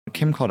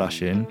Kim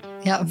Kardashian,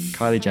 Yep.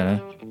 Kylie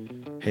Jenner,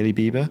 Hailey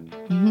Bieber.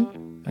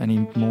 Mm-hmm.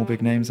 Any more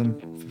big names I'm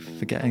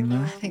forgetting there?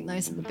 I think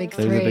those are the big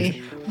Those are the three.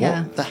 big-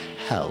 Yeah. What the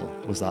hell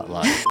was that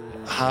like?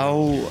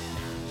 How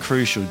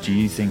crucial do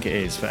you think it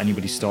is for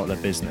anybody to start their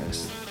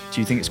business?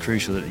 Do you think it's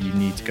crucial that you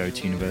need to go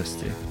to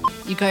university?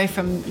 You go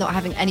from not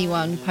having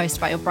anyone post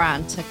about your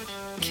brand to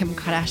Kim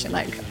Kardashian,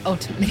 like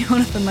ultimately one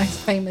of the most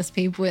famous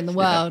people in the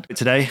world. Yeah.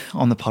 Today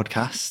on the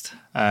podcast,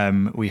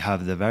 we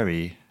have the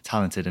very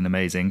talented and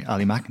amazing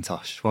Alie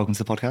Mackintosh. Welcome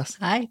to the podcast.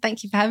 Hi,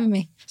 thank you for having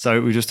me. So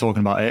we were just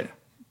talking about it.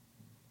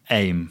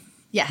 AIM.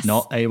 Yes.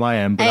 Not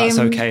AYM, but that's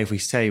okay if we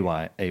say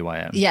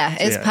AYM. Yeah,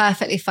 it's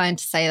perfectly fine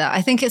to say that.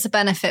 I think it's a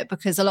benefit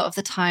because a lot of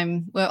the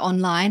time we're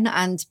online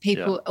and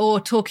people or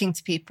talking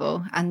to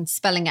people and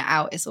spelling it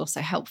out is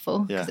also helpful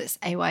because it's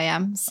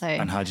AYM. So.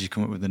 And how did you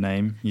come up with the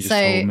name? You just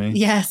told me.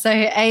 Yeah, so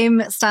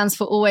AIM stands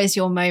for Always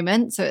Your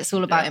Moment. So it's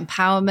all about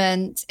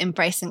empowerment,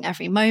 embracing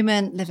every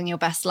moment, living your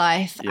best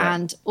life. Yeah.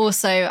 And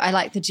also I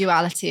like the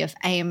duality of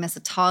AIM as a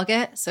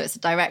target. So it's a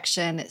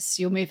direction, it's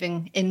you're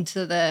moving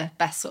into the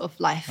best sort of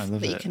life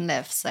that you can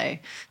live. So I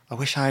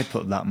wish I had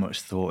put that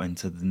much thought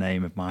into the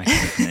name of my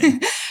company.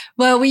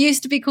 Well, we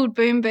used to be called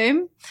Boom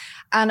Boom.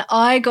 And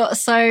I got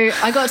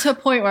to a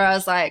point where I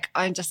was like,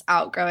 I'm just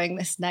outgrowing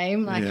this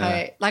name.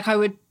 I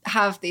would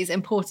have these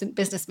important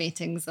business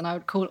meetings and I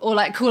would call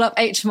up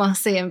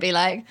HMRC and be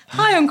like,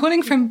 hi, I'm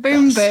calling from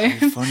Boom Boom.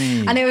 So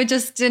funny. And it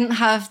just didn't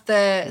have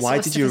the Why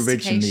did you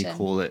originally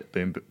call it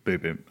Boom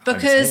Boom?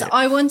 Because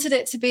I wanted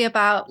it to be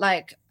about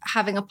like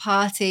having a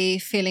party,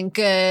 feeling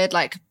good,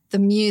 like the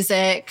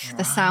music,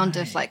 the sound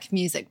of like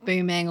music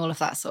booming, all of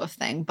that sort of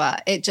thing.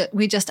 But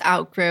we just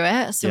outgrew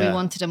it. So we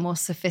wanted a more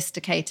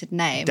sophisticated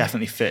name.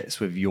 Definitely fits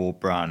with your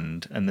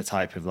brand and the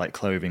type of like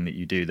clothing that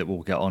you do that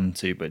we'll get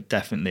onto. But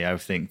definitely I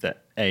think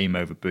that AIM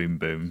over Boom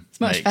Boom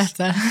it's much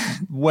better.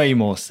 way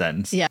more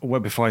sense. Yeah.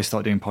 Well, before I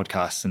start doing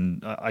podcasts,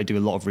 and I do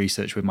a lot of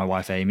research with my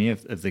wife, Amy,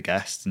 of the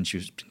guests, and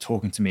she's been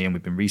talking to me and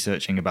we've been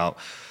researching about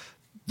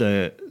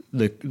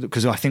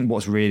because I think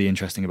what's really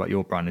interesting about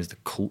your brand is the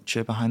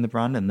culture behind the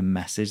brand and the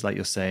message, like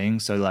you're saying.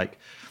 So like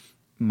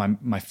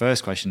my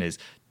first question is,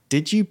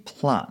 did you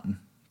plan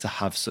to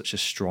have such a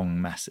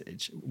strong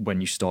message when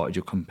you started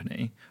your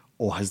company,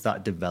 or has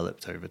that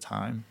developed over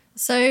time?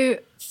 So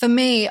for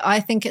me, I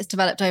think it's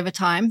developed over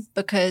time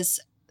because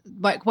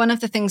like one of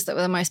the things that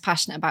we're the most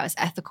passionate about is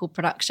ethical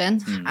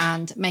production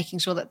and making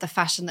sure that the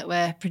fashion that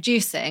we're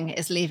producing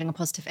is leaving a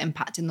positive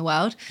impact in the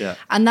world. Yeah.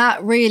 And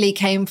that really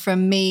came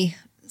from me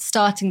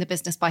starting the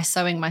business by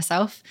sewing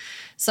myself.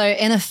 So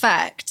in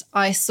effect,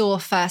 I saw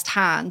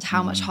firsthand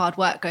how much hard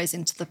work goes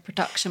into the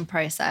production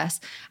process,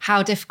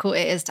 how difficult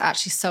it is to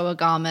actually sew a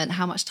garment,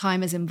 how much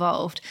time is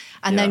involved.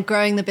 And then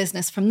growing the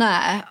business from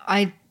there,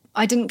 I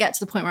didn't get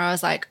to the point where I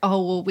was like,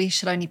 oh, well, we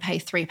should only pay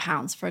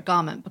 £3 for a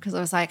garment, because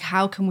I was like,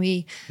 how can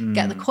we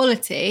get the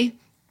quality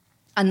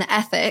and the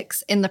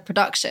ethics in the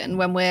production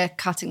when we're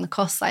cutting the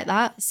costs like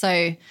that?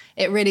 So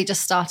it really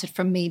just started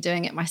from me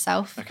doing it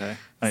myself. Okay.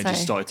 And it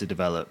just started to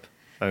develop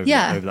over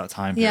that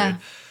time period. Yeah.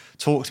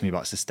 Talk to me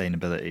about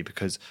sustainability,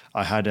 because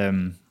I had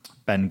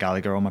Ben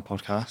Gallagher on my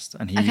podcast,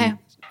 and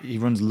he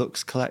runs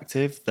Lux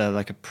Collective. They're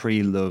like a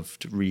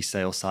pre-loved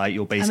resale site.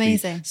 You'll basically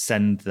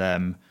send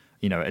them,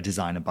 a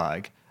designer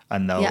bag,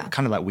 and they'll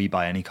kind of like We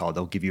Buy Any Car.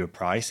 They'll give you a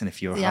price, and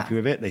if you're happy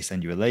with it, they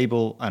send you a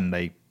label, and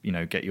they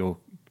get your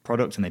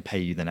product and they pay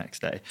you the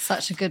next day.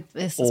 Such a good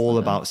business all model.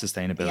 About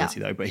sustainability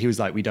though. But he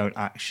was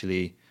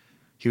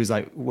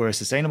like, we're a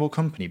sustainable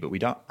company, but we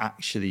don't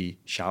actually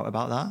shout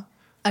about that.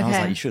 And I was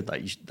like, you should.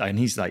 And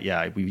he's like,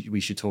 yeah,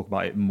 we should talk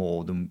about it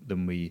more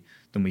than we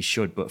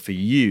should. But for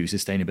you,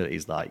 sustainability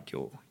is like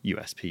your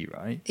USP,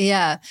 right?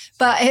 Yeah,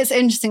 but it's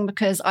interesting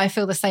because I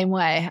feel the same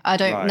way. I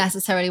don't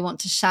necessarily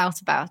want to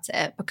shout about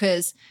it,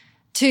 because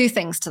two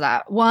things to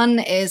that. One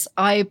is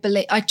I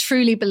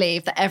truly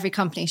believe that every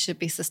company should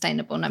be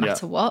sustainable no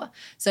matter what.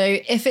 So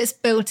if it's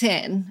built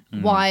in,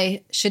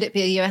 why should it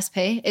be a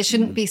USP? It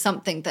shouldn't be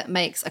something that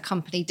makes a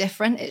company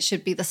different. It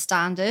should be the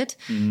standard.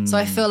 So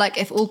I feel like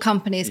if all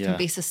companies can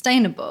be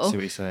sustainable,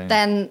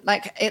 then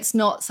like it's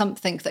not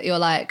something that you're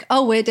like,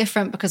 oh, we're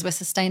different because we're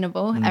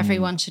sustainable.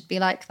 Everyone should be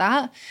like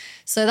that.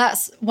 So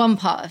that's one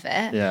part of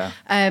it. Yeah.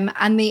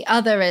 And the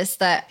other is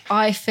that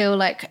I feel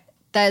like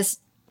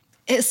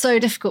it's so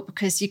difficult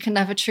because you can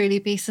never truly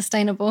be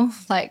sustainable.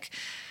 Like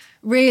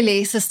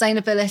really,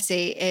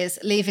 sustainability is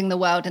leaving the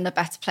world in a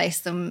better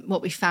place than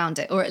what we found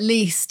it, or at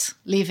least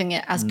leaving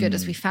it as good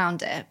as we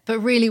found it. But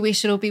really, we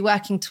should all be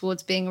working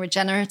towards being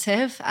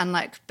regenerative and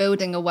like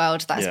building a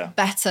world that's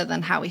better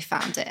than how we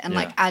found it, and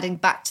like adding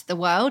back to the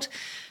world.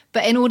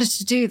 But in order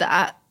to do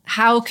that,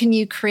 how can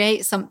you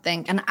create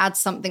something and add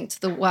something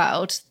to the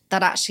world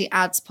that actually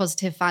adds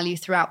positive value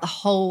throughout the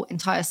whole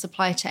entire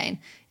supply chain?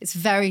 It's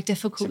very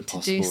difficult to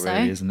do so.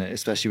 Really, isn't it?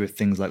 Especially with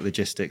things like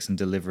logistics and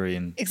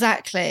delivery.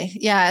 Exactly.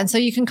 Yeah. And so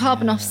you can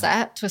carbon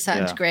offset to a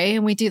certain degree,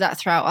 and we do that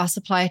throughout our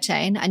supply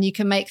chain, and you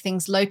can make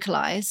things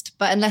localized.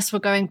 But unless we're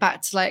going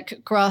back to like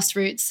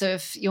grassroots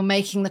of you're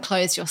making the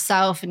clothes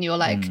yourself and you're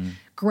like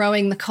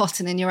growing the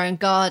cotton in your own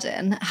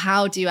garden,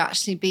 how do you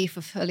actually be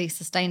fully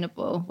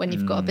sustainable when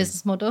you've got a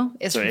business model?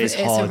 It's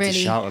hard to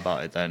shout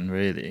about it then,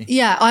 really.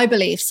 Yeah, I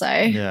believe so.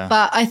 Yeah.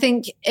 But I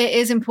think it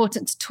is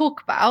important to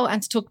talk about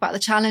and to talk about the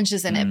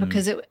challenges in it,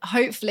 because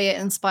hopefully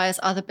it inspires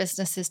other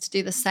businesses to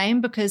do the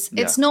same, because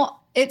it's not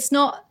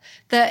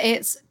that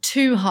it's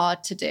too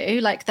hard to do.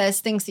 Like, there's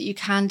things that you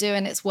can do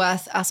and it's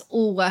worth us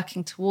all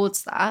working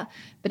towards that.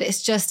 But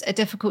it's just a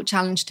difficult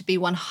challenge to be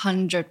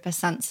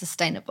 100%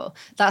 sustainable.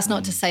 That's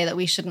not to say that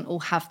we shouldn't all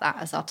have that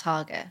as our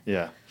target.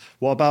 Yeah.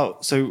 What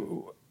about,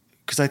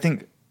 because I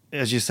think,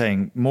 as you're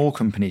saying, more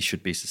companies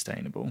should be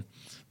sustainable.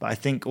 But I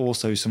think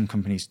also some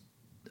companies,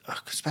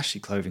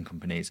 especially clothing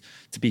companies,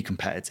 to be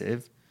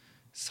competitive,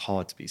 it's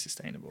hard to be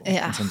sustainable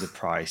in terms of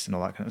price and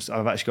all that kind of stuff.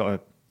 I've actually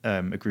got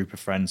a group of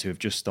friends who have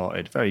just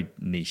started, very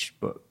niche,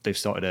 but they've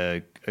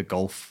started a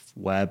golf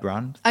wear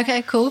brand.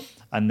 Okay, cool.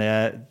 And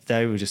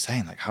they were just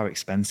saying like how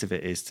expensive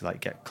it is to like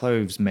get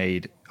clothes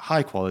made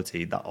high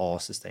quality that are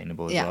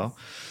sustainable as well.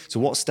 So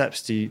what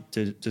steps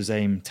does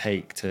AIM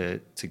take to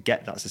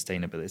get that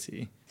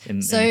sustainability in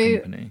the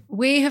company?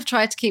 We have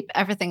tried to keep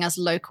everything as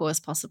local as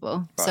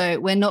possible. Right. So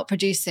we're not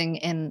producing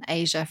in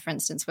Asia, for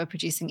instance, we're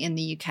producing in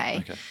the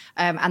UK. Okay.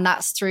 And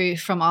that's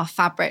from our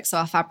fabric. So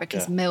our fabric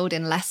is milled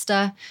in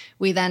Leicester.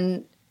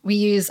 We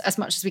use as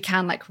much as we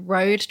can like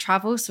road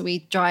travel. So we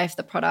drive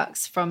the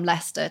products from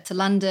Leicester to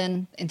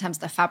London in terms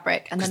of the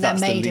fabric, and then they're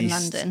made in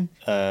London.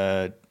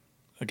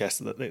 I guess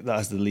that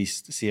has the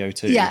least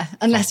CO2. Yeah,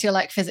 unless you're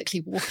like physically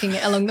walking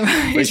it along the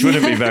road. Which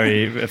wouldn't be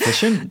very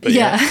efficient. But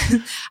yeah.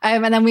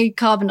 And then we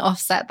carbon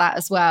offset that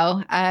as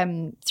well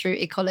through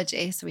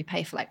ecology. So we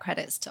pay for like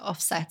credits to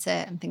offset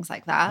it and things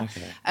like that,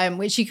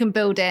 which you can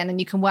build in and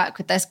you can work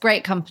with. There's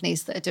great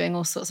companies that are doing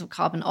all sorts of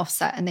carbon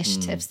offset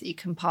initiatives that you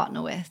can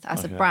partner with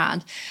as a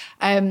brand.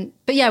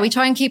 But yeah, we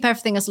try and keep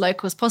everything as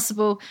local as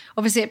possible.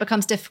 Obviously, it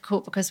becomes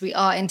difficult because we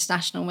are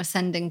international and we're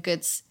sending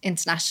goods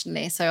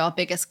internationally. So our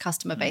biggest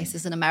customer base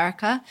is in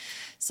America.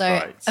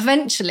 So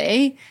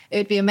eventually it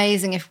would be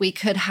amazing if we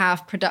could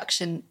have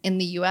production in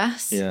the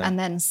US and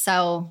then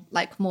sell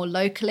like more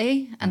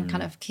locally and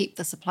kind of keep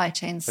the supply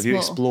chain small. Have you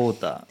explored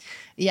that?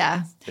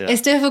 Yeah.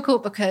 It's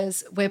difficult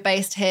because we're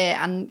based here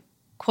and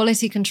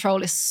quality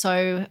control is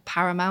so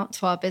paramount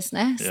to our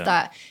business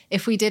that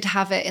if we did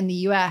have it in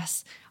the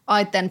US,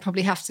 I'd then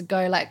probably have to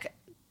go like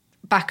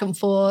back and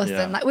forth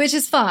and like, which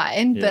is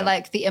fine, but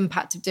like the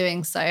impact of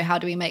doing so, how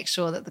do we make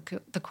sure that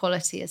the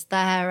quality is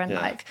there? And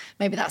like,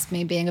 maybe that's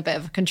me being a bit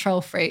of a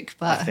control freak,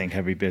 but I think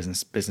every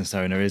business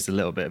owner is a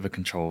little bit of a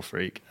control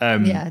freak.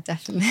 Yeah,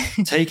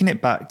 definitely. Taking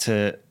it back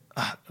to,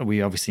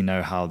 we obviously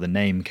know how the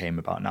name came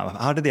about now.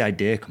 How did the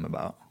idea come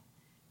about?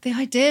 The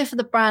idea for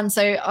the brand,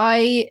 so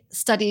I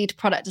studied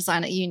product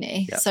design at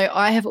uni. Yep. So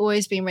I have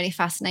always been really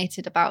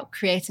fascinated about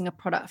creating a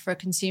product for a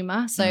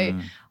consumer. So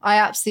I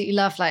absolutely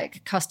love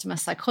like customer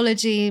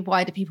psychology.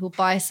 Why do people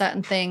buy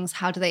certain things?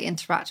 How do they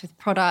interact with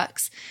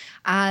products?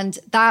 And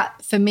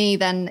that for me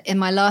then in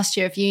my last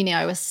year of uni,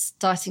 I was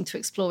starting to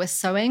explore with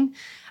sewing.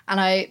 And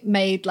I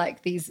made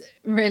like these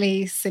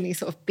really silly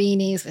sort of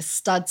beanies with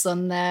studs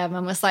on them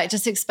and was like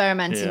just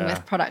experimenting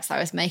with products I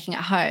was making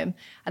at home.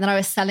 And then I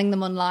was selling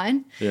them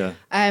online. Yeah.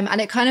 And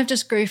it kind of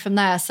just grew from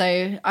there.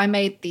 So I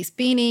made these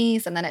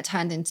beanies and then it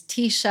turned into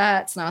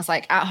T-shirts. And I was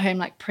like at home,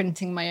 like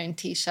printing my own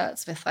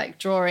T-shirts with like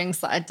drawings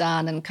that I'd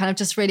done and kind of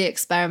just really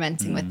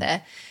experimenting with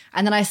it.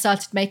 And then I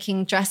started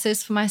making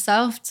dresses for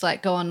myself to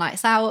like go on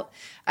nights out.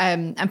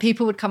 And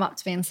people would come up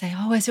to me and say,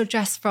 oh, where's your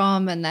dress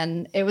from? And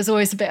then it was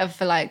always a bit of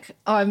like,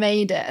 oh, I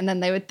made it. And then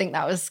they would think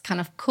that was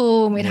kind of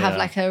cool. And we'd have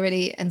like a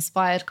really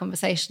inspired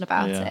conversation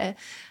about it.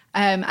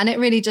 And it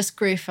really just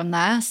grew from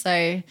there.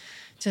 So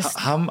just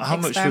how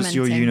much was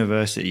your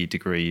university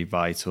degree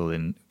vital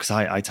in, because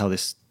I tell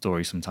this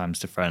story sometimes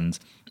to friends.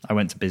 I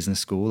went to business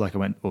school, like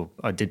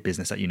I did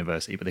business at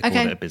university, but they called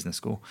it a business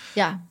school.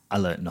 Yeah. I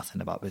learned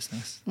nothing about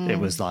business. It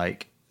was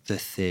like the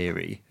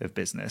theory of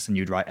business, and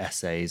you'd write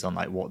essays on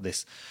like what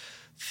this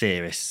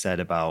theorist said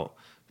about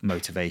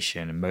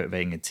motivation and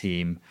motivating a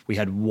team. We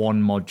had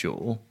one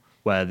module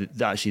where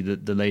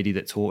the lady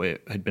that taught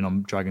it had been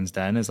on Dragon's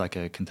Den as like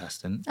a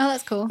contestant. Oh,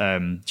 that's cool.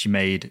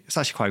 It's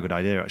actually quite a good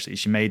idea actually.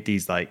 She made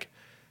these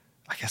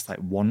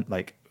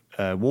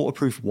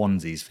waterproof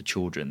onesies for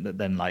children that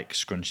then like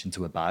scrunch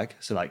into a bag.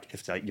 So like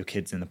if like your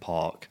kid's in the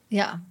park,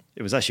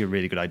 it was actually a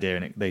really good idea,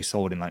 and they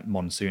sold in like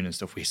Monsoon and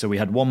stuff. So we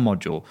had one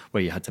module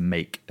where you had to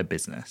make a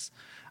business,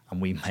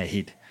 and we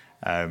made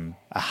a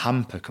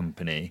hamper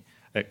company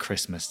at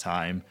Christmas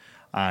time,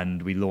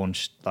 and we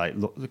launched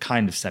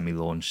kind of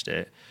semi-launched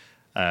it.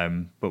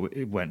 But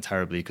it went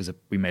terribly because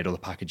we made all the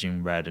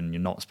packaging red, and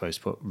you're not supposed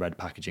to put red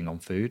packaging on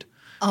food.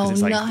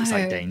 It's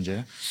like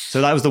danger.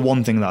 So that was the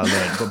one thing that I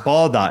learned. But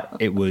bar that,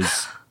 it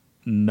was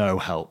no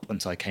help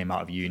until I came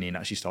out of uni and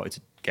actually started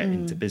to get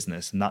into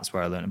business. And that's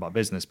where I learned about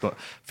business. But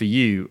for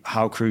you,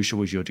 how crucial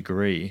was your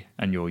degree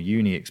and your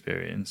uni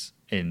experience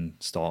in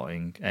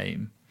starting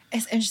AIM?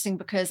 It's interesting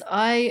because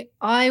I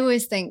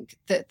always think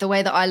that the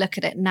way that I look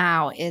at it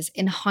now is,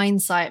 in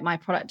hindsight, my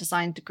product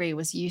design degree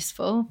was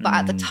useful. But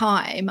at the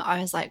time I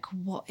was like,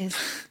 what is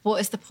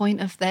the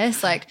point of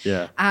this? Like,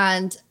 yeah.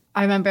 And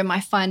I remember in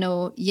my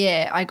final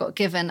year, I got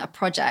given a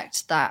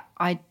project that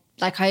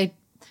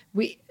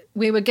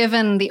we were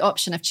given the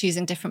option of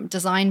choosing different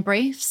design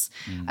briefs.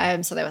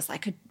 So there was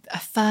like a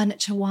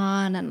furniture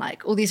one and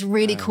like all these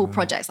really cool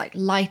projects, like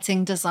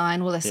lighting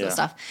design, all this sort of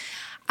stuff.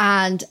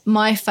 And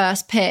my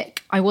first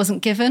pick, I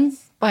wasn't given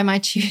by my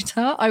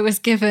tutor. I was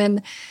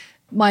given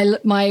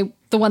the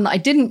one that I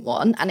didn't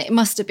want, and it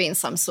must have been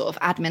some sort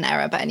of admin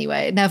error. But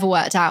anyway, it never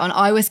worked out. And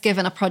I was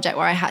given a project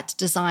where I had to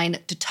design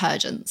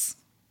detergents.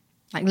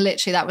 Like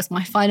literally that was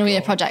my final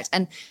year project.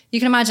 And you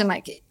can imagine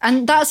like,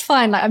 and that's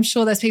fine. Like I'm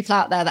sure there's people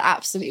out there that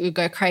absolutely would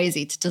go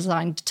crazy to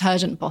design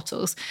detergent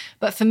bottles.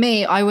 But for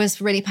me, I was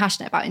really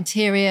passionate about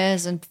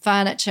interiors and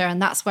furniture,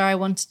 and that's where I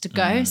wanted to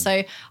go.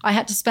 So I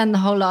had to spend the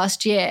whole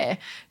last year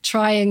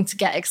trying to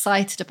get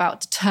excited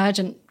about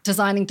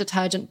designing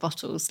detergent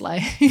bottles,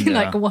 like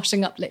like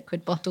washing up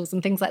liquid bottles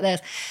and things like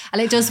this.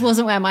 And it just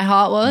wasn't where my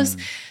heart was.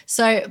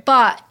 So,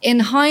 but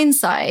in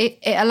hindsight,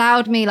 it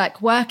allowed me,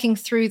 like working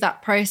through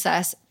that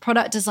process.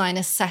 Product design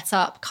is set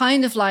up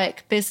kind of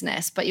like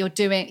business, but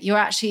you're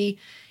actually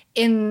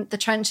in the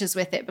trenches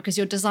with it, because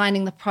you're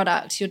designing the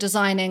product. You're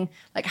designing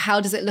like,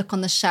 how does it look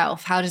on the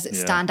shelf? How does it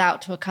stand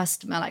out to a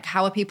customer? Like,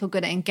 how are people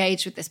going to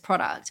engage with this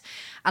product?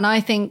 And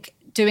I think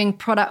doing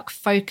product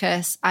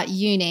focus at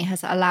uni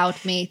has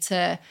allowed me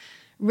to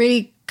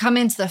really come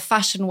into the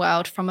fashion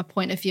world from a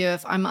point of view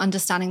of, I'm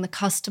understanding the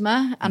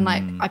customer, and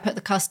like I put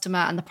the customer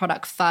and the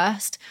product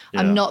first.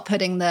 I'm not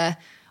putting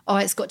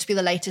it's got to be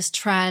the latest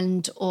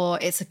trend, or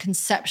it's a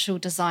conceptual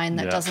design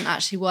that doesn't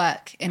actually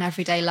work in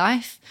everyday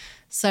life.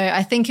 So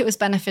I think it was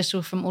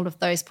beneficial from all of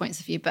those points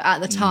of view. But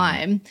at the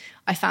time,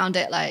 I found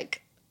it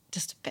like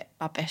just a bit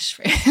rubbish,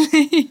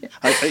 really.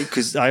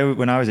 Because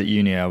when I was at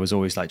uni, I was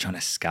always like trying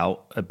to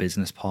scout a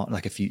business partner,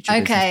 like a future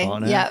business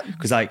partner. Yeah.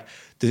 Because like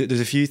there's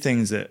a few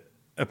things that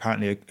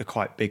apparently are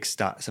quite big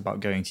stats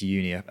about going to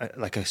uni.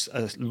 Like a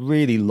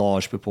really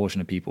large proportion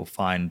of people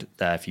find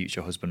their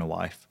future husband or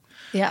wife.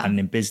 Yeah. And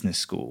in business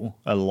school,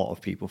 a lot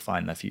of people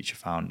find their future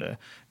founder.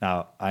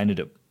 Now, I ended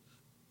up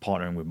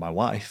partnering with my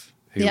wife,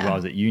 who I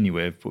was at uni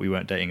with, but we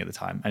weren't dating at the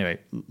time. Anyway,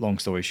 long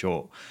story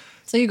short.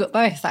 So you got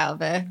both out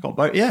of it? Got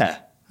both, yeah.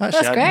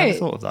 Actually, That's great. I never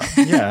thought of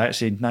that. Yeah, I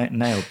actually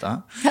nailed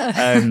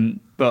that.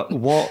 But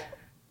what...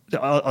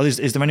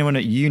 Is there anyone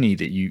at uni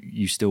that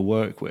you still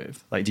work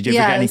with? Like, did you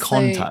ever get any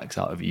contacts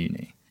out of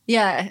uni?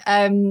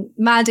 Yeah,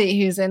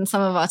 Maddie, who's in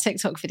some of our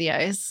TikTok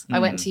videos, I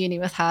went to uni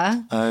with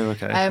her. Oh,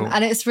 okay, cool.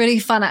 And it's really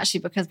fun,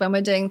 actually, because when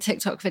we're doing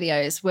TikTok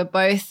videos, we're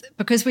both,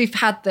 because we've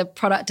had the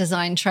product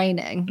design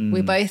training,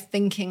 we're both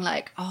thinking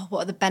like, oh,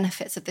 what are the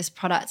benefits of this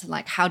product? And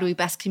like, how do we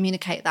best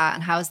communicate that?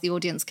 And how is the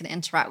audience going to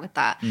interact with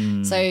that?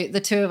 So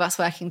the two of us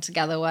working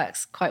together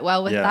works quite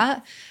well with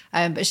that.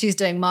 But she's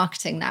doing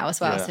marketing now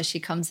as well. So she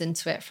comes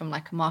into it from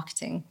like a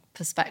marketing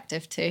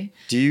perspective too.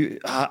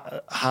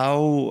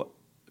 How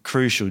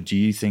crucial do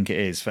you think it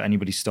is for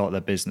anybody to start their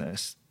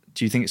business?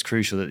 Do you think it's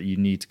crucial that you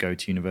need to go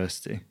to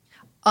university?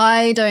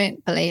 I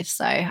don't believe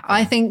so.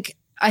 I think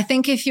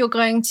if you're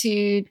going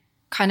to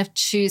kind of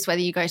choose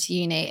whether you go to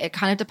uni, it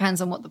kind of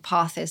depends on what the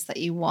path is that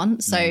you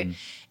want. So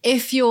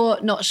if you're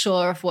not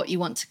sure of what you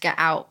want to get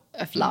out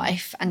of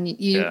life and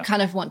you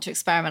kind of want to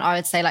experiment, I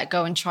would say like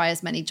go and try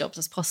as many jobs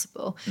as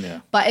possible.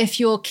 But if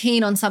you're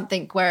keen on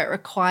something where it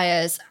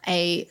requires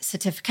a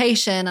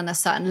certification and a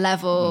certain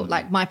level,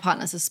 like my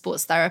partner's a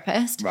sports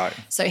therapist,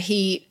 so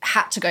he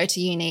had to go to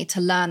uni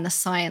to learn the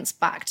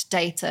science-backed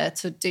data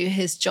to do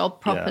his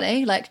job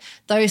properly. Like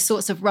those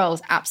sorts of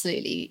roles,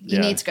 absolutely, you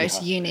need to go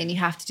to uni and you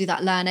have to do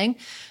that learning.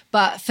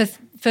 But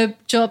for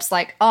jobs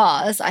like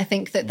ours, I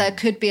think that there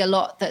could be a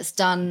lot that's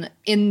done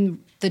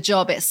in the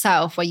job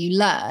itself where you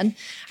learn.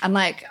 And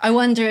like, I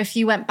wonder if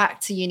you went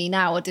back to uni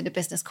now or did a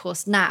business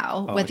course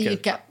now, whether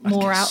you'd get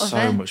more out of it.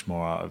 So much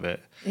more out of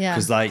it. Yeah.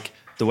 Because like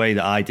the way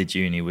that I did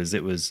uni was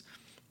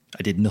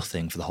I did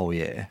nothing for the whole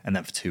year. And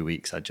then for 2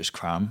 weeks, I'd just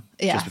cram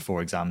just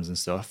before exams and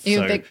stuff.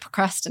 You're a big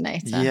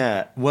procrastinator.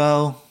 Yeah.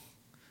 Well,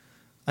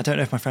 I don't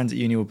know if my friends at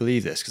uni will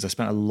believe this because I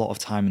spent a lot of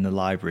time in the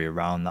library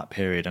around that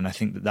period. And I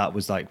think that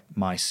was like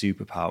my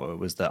superpower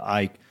was that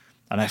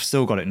and I've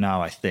still got it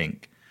now, I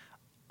think,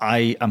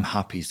 I am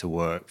happy to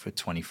work for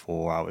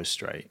 24 hours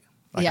straight.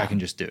 Like I can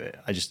just do it.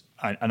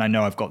 I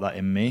know I've got that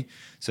in me.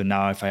 So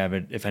now if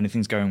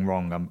anything's going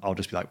wrong, I'll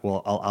just be like,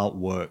 well, I'll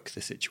outwork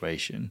the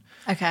situation.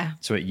 Okay.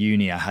 So at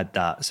uni, I had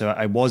that. So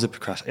I was a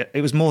procrastinator.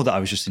 It was more that I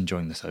was just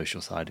enjoying the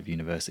social side of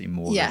university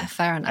more than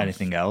fair enough.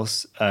 anything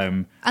else.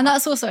 And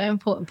that's also an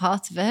important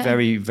part of it.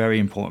 Very, very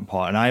important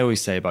part. And I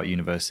always say about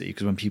university,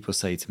 because when people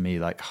say to me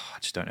like, I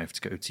just don't know if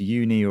to go to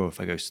uni or if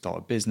I go start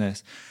a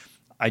business,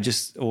 I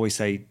just always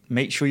say,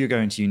 make sure you're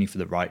going to uni for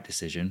the right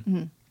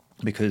decision.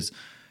 Because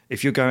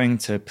if you're going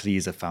to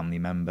please a family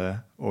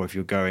member, or if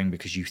you're going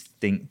because you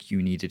think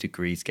you need a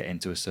degree to get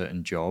into a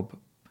certain job,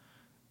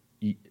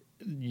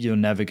 you're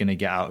never going to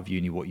get out of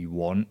uni what you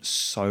want.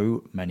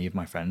 So many of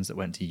my friends that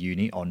went to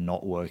uni are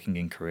not working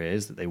in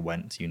careers that they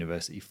went to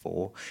university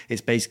for.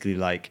 It's basically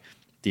like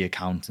the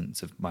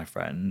accountants of my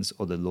friends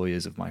or the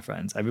lawyers of my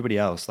friends. Everybody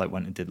else like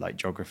went and did like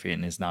geography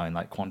and is now in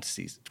like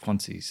quantity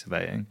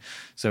surveying.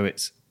 So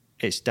it's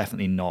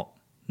definitely not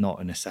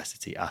a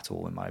necessity at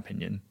all, in my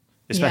opinion,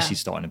 especially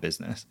starting a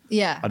business.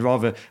 Yeah. I'd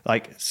rather,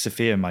 like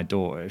Sophia, my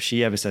daughter, if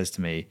she ever says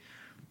to me,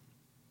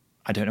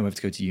 I don't know whether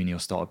to go to uni or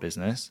start a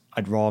business,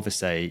 I'd rather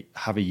say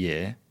have a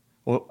year.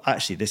 Or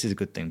actually, this is a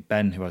good thing.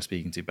 Ben, who I was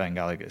speaking to, Ben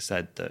Gallagher,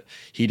 said that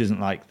he doesn't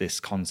like this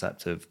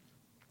concept of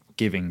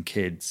giving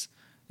kids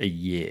a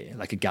year,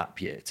 like a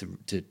gap year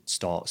to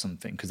start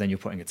something, because then you're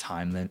putting a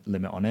time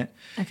limit on it.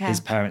 Okay. His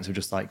parents were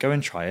just like, go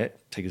and try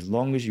it, take as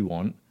long as you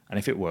want, and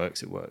if it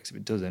works, it works. If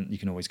it doesn't, you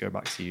can always go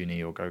back to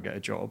uni or go get a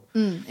job.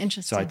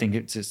 Interesting. So I think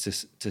it's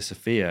to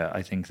Sophia,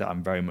 I think that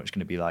I'm very much going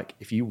to be like,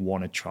 if you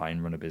want to try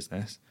and run a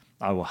business,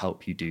 I will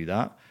help you do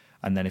that.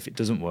 And then if it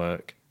doesn't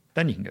work,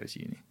 then you can go to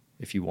uni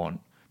if you want.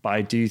 But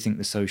I do think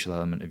the social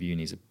element of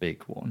uni is a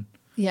big one.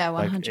 Yeah,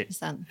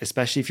 100%. Like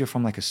especially if you're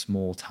from like a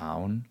small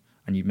town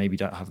and you maybe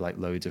don't have like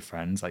loads of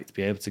friends, like to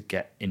be able to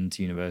get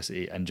into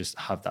university and just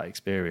have that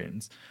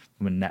experience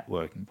from a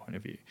networking point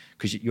of view,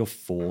 because you're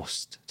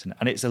forced to,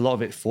 and it's a lot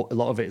of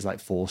it is like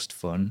forced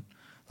fun.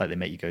 Like they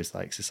make you go to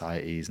like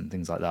societies and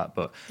things like that.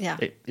 But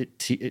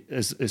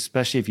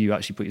especially if you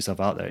actually put yourself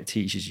out there, it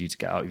teaches you to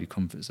get out of your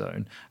comfort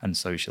zone and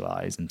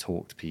socialize and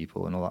talk to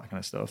people and all that kind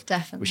of stuff.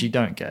 Definitely. Which you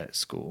don't get at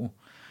school.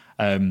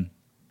 One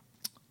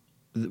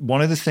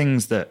of the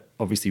things that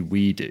obviously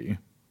we do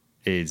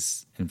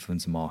is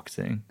influencer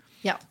marketing.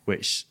 Yeah.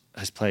 Which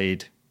has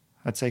played,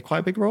 I'd say, quite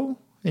a big role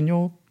in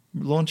your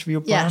launch of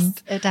your brand.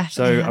 Yes, it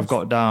definitely has. I've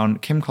got down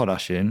Kim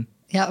Kardashian,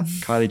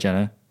 Kylie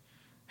Jenner,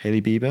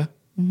 Hailey Bieber.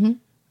 Mm-hmm.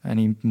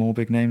 Any more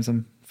big names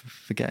I'm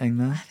forgetting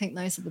there? I think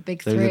those are the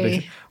big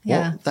three.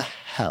 What the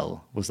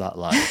hell was that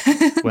like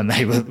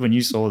when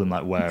you saw them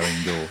like wearing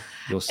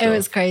your stuff? It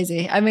was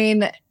crazy. I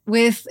mean,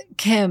 with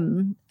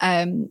Kim,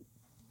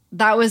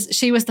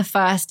 she was the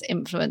first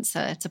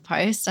influencer to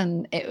post,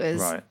 and it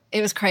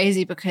was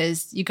crazy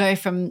because you go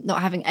from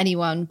not having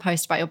anyone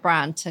post about your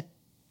brand to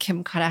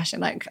Kim Kardashian,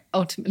 like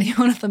ultimately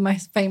one of the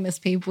most famous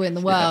people in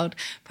the world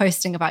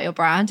posting about your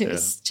brand. It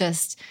was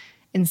just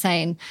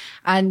insane.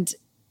 And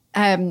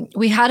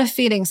we had a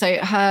feeling, so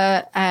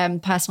her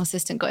personal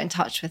assistant got in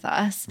touch with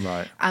us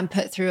and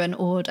put through an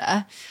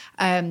order,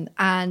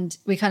 and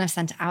we kind of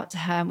sent it out to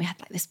her, and we had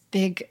like this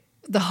big,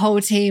 the whole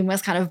team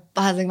was kind of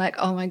buzzing like,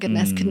 oh my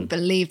goodness, couldn't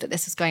believe that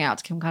this was going out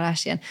to Kim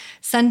Kardashian.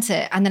 Sent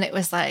it, and then it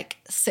was like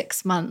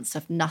 6 months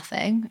of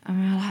nothing, and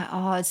we were like,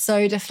 oh, it's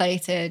so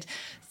deflated.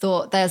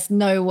 Thought there's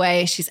no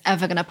way she's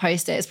ever going to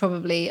post it. It's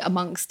probably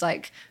amongst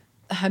like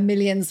her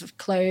millions of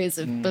clothes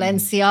of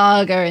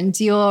Balenciaga and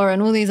Dior and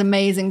all these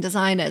amazing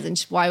designers, and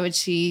why would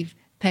she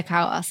pick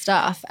out our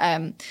stuff?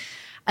 And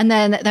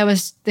then there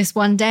was this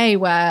one day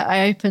where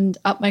I opened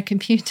up my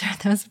computer and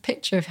there was a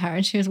picture of her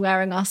and she was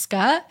wearing our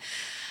skirt.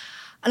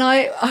 And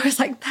I was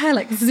like there,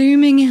 like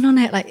zooming in on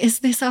it, like, is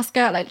this our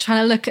skirt? Like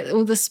trying to look at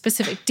all the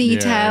specific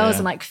details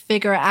and like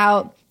figure it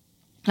out.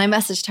 And I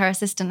messaged her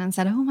assistant and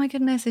said, oh my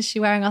goodness, is she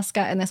wearing our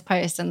skirt in this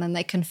post? And then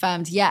they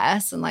confirmed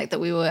yes, and like that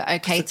we were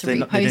okay to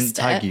repost it. They didn't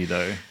tag you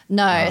though?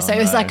 No, so it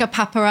was like a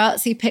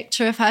paparazzi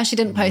picture of her. She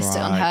didn't post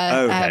it on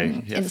her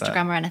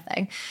Instagram or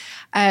anything.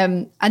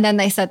 And then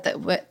they said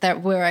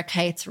that we're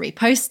okay to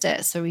repost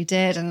it. So we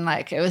did. And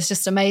like, it was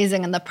just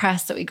amazing. And the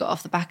press that we got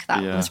off the back of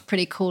that was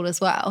pretty cool as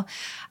well.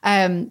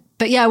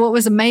 But yeah, what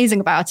was amazing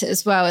about it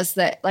as well is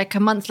that like a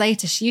month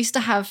later, she used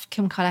to have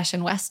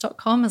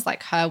KimKardashianWest.com as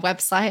like her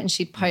website, and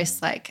she'd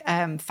post like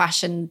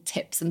fashion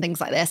tips and things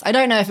like this. I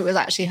don't know if it was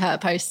actually her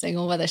posting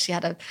or whether she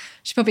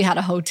probably had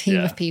a whole team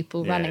of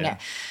people running it.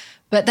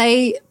 But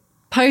they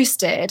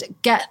posted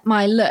get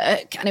my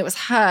look, and it was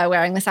her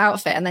wearing this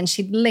outfit, and then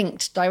she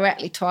linked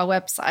directly to our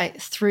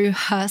website through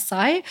her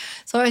site.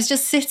 So I was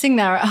just sitting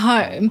there at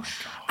home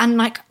and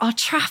like our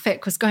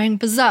traffic was going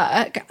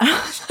berserk, and I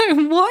was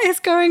like, what is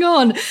going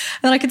on?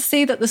 And I could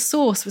see that the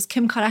source was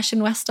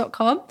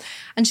KimKardashianWest.com,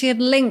 and she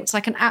had linked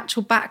like an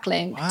actual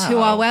backlink to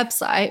our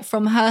website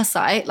from her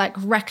site, like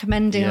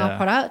recommending our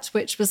product,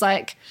 which was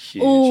like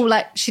huge.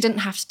 Like she didn't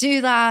have to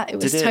do that. It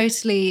was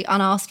totally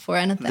unasked for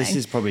anything. This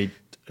is probably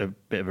a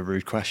bit of a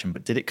rude question,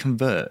 but did it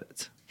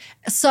convert?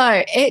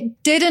 So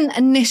it didn't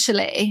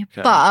initially,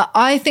 but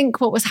I think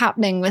what was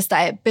happening was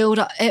that it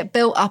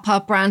built up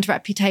our brand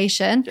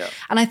reputation. Yeah.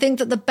 And I think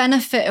that the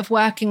benefit of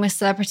working with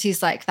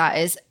celebrities like that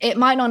is it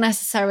might not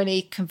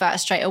necessarily convert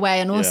straight away.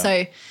 And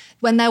also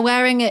when they're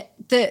wearing it,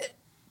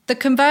 the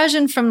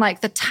conversion from like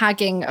the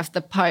tagging of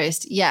the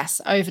post, yes,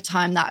 over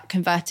time that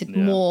converted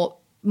more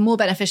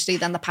beneficially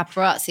than the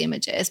paparazzi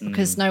images,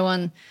 because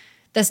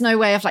there's no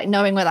way of like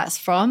knowing where that's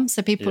from.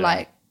 So people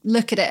like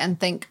look at it and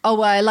think, oh,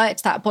 well, I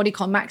liked that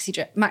bodycon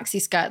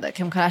maxi skirt that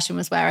Kim Kardashian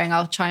was wearing.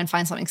 I'll try and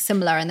find something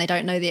similar. And they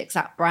don't know the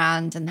exact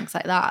brand and things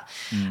like that.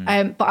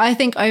 But I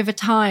think over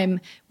time,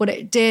 what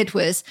it did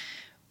was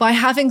by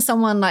having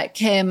someone like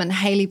Kim and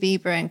Hailey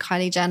Bieber and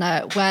Kylie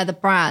Jenner wear the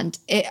brand,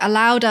 it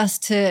allowed us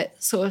to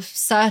sort of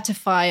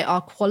certify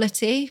our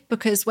quality,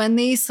 because when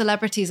these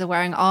celebrities are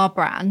wearing our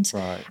brand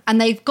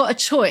and they've got a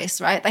choice,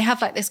 right? They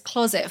have like this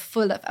closet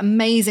full of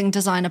amazing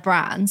designer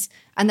brands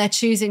and they're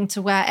choosing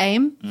to wear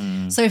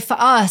AIM. So for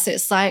us,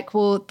 it's like,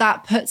 well,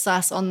 that puts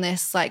us on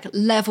this like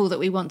level that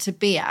we want to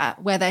be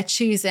at, where they're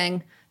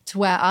choosing to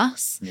wear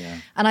us.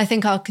 And I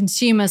think our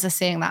consumers are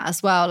seeing that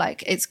as well.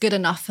 Like, it's good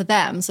enough for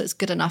them, so it's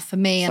good enough for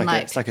me.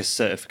 It's like a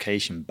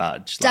certification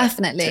badge.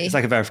 Definitely. It's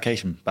like a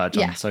verification badge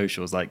on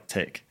socials, like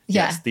tick.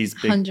 Yes, these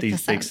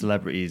big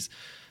celebrities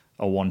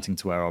are wanting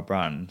to wear our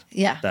brand.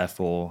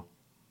 Therefore,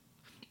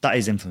 that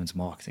is influencer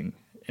marketing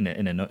in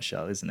a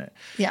nutshell, isn't it?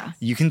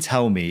 You can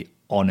tell me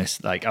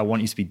honest, like, I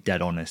want you to be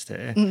dead honest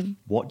here.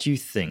 What do you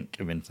think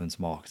of influencer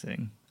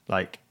marketing?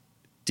 Like,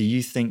 do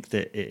you think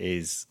that it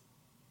is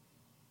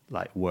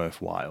like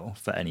worthwhile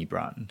for any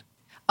brand?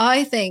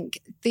 I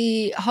think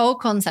the whole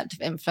concept of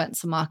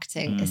influencer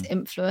marketing is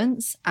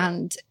influence,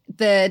 and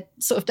the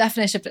sort of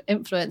definition of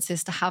influence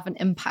is to have an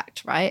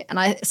impact, right? And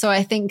I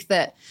think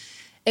that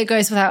it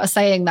goes without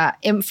saying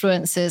that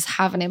influencers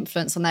have an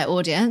influence on their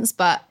audience,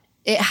 but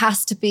it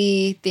has to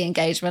be the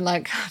engagement.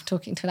 Like, I'm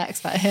talking to an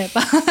expert here,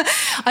 but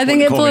I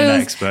think it boils. Me an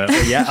expert,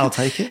 but yeah, I'll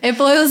take it. It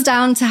boils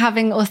down to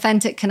having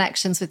authentic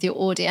connections with your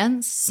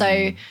audience.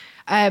 So,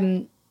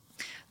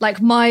 like,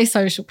 my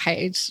social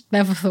page,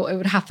 never thought it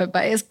would happen,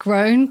 but it's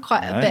grown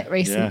quite a bit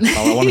recently.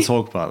 I want to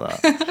talk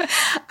about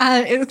that.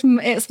 And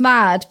it's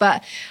mad,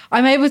 but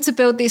I'm able to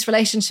build these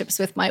relationships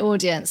with my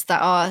audience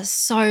that are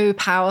so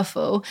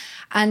powerful.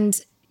 And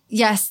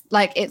yes,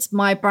 like, it's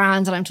my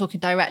brand and I'm talking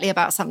directly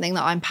about something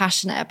that I'm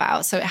passionate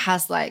about. So it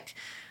has like,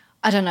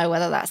 I don't know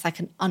whether that's like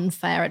an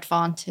unfair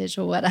advantage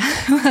or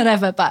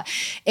whatever, but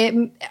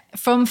it,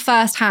 from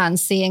firsthand,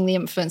 seeing the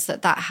influence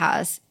that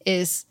has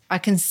is, I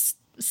can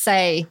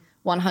say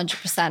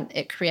 100%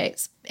 it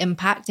creates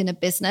impact in a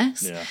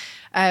business.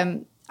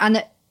 And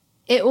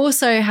it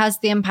also has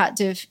the impact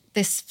of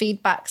this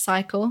feedback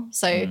cycle.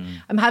 So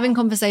I'm having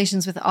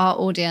conversations with our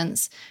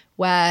audience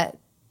where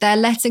they're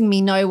letting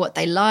me know what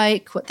they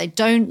like, what they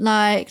don't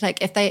like. Like,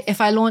 if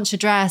I launch a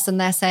dress and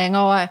they're saying,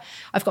 oh,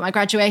 I've got my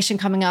graduation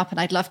coming up and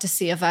I'd love to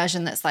see a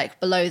version that's like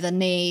below the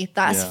knee,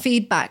 that's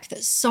feedback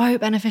that's so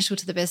beneficial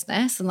to the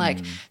business. And like,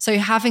 so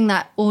having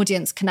that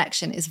audience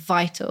connection is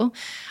vital.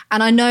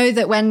 And I know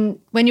that when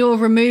you're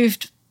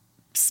removed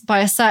by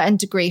a certain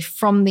degree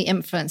from the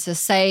influencers,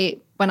 say,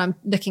 when I'm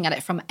looking at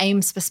it from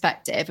AIM's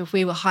perspective, if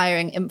we were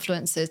hiring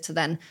influencers to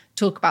then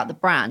talk about the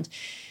brand,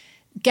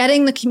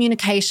 getting the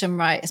communication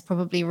right is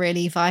probably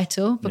really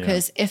vital,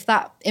 because if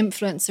that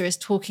influencer is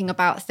talking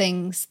about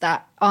things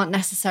that aren't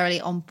necessarily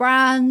on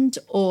brand,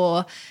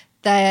 or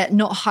they're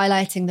not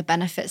highlighting the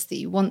benefits that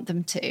you want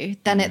them to,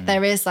 then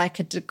there is like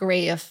a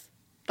degree of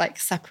like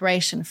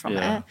separation from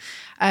it.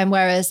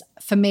 Whereas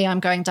for me,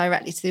 I'm going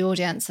directly to the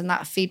audience and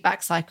that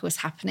feedback cycle is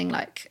happening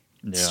like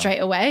straight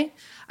away.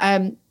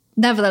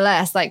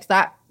 Nevertheless, like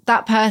that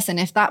person,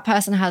 if that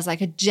person has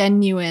like a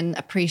genuine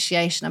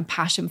appreciation and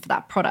passion for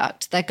that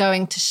product, they're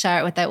going to share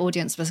it with their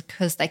audience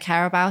because they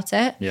care about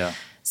it.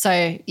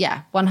 So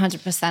yeah,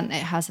 100% it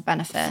has a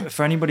benefit.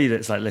 For anybody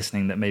that's like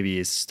listening that maybe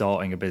is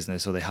starting a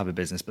business, or they have a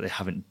business but they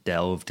haven't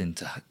delved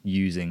into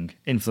using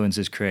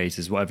influencers,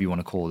 creators, whatever you want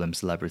to call them,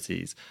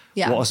 celebrities,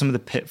 what are some of the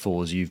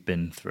pitfalls you've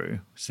been through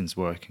since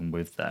working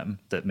with them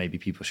that maybe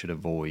people should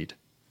avoid?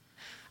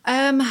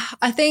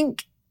 I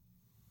think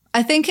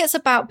it's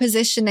about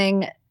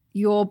positioning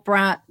your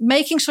brand,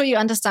 making sure you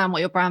understand what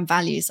your brand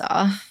values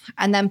are,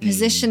 and then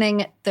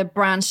positioning the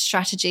brand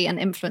strategy and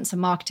influencer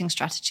marketing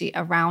strategy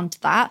around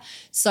that.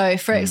 So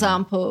for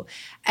example,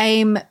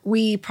 AIM,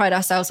 we pride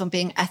ourselves on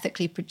being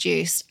ethically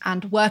produced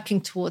and working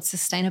towards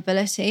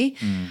sustainability.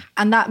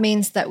 And that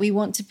means that we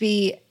want to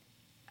be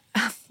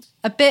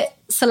a bit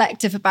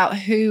selective about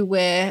who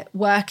we're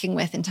working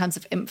with in terms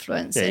of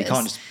influencers. Yeah, you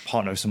can't just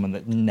partner with someone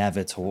that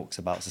never talks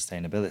about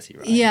sustainability,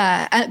 right?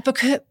 Yeah, and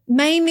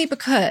mainly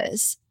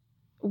because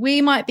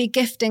we might be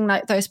gifting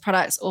like those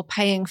products or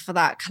paying for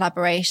that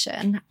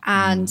collaboration.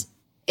 And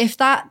if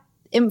that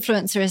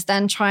influencer is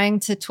then trying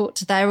to talk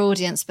to their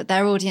audience, but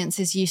their audience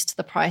is used to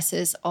the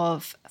prices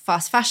of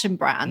fast fashion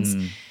brands,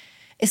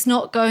 it's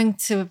not going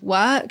to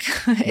work.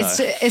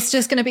 It's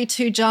just going to be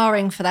too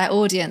jarring for their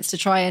audience to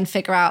try and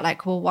figure out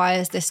like, well, why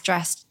is this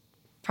dress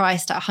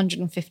priced at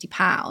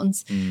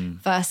 £150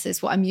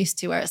 versus what I'm used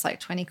to, where it's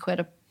like 20 quid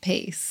a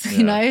piece,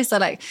 you know? So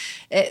like,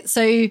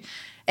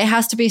 it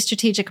has to be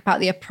strategic about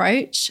the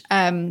approach.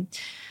 And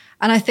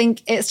I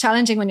think it's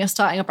challenging when you're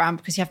starting a brand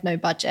because you have no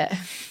budget.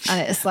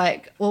 And it's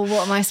like, well,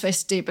 what am I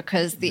supposed to do?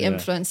 Because the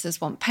influencers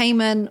want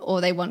payment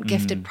or they want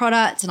gifted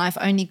products, and I've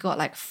only got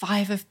like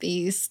 5 of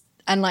these.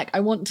 And like, I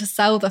want to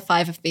sell the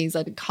 5 of these.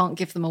 I can't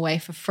give them away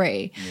for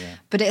free.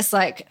 But it's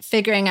like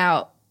figuring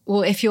out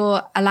well, if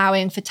you're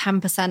allowing for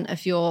 10%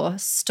 of your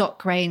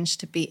stock range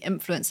to be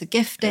influencer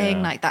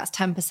gifting, like that's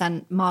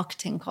 10%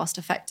 marketing cost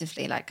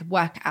effectively, like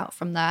work it out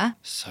from there.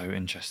 So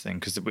interesting,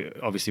 because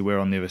obviously we're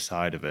on the other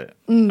side of it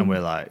and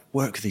we're like,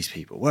 work with these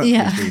people, work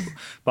with these people.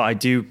 But I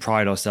do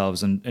pride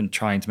ourselves in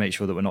trying to make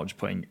sure that we're not just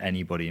putting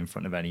anybody in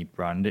front of any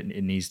brand.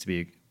 It needs to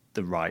be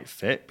the right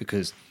fit,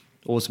 because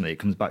ultimately it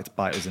comes back to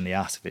bite us in the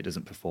ass if it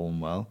doesn't perform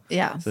well.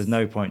 Yeah. So there's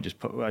no point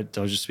I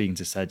was just speaking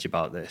to Sedge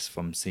about this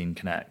from Scene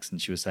Connects, and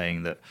she was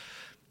saying that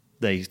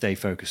they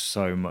focus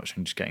so much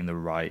on just getting the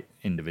right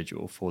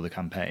individual for the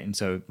campaign.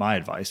 So my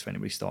advice for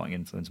anybody starting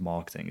influencer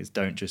marketing is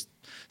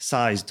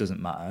size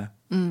doesn't matter.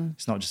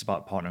 It's not just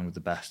about partnering with the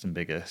best and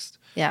biggest.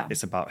 Yeah.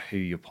 It's about who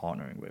you're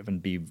partnering with,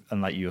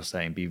 and like you're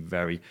saying, be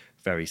very,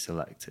 very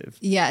selective.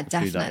 Yeah,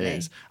 definitely. Who that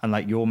is. And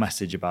like your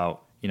message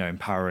about,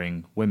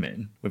 empowering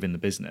women within the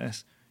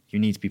business, you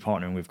need to be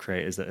partnering with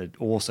creators that are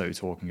also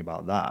talking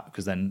about that,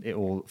 because then it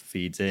all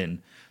feeds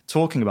in.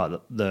 Talking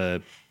about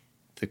the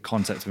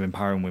concept of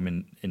empowering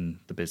women in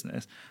the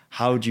business,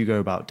 how do you go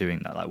about doing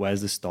that? Like,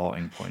 where's the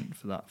starting point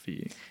for that for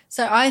you?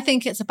 So I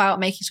think it's about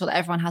making sure that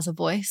everyone has a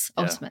voice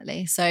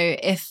ultimately. So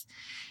if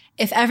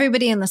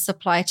everybody in the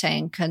supply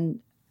chain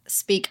can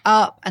speak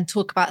up and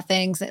talk about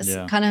things, it's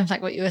kind of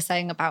like what you were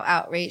saying about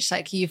outreach,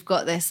 like you've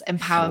got this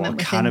empowerment. What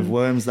kind of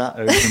worms that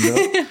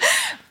opened up?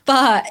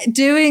 But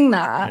doing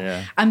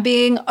that and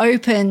being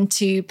open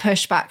to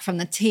pushback from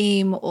the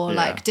team or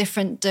like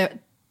different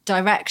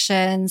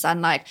directions,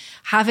 and like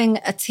having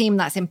a team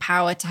that's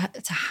empowered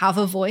to have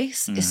a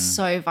voice is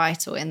so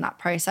vital in that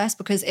process,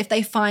 because if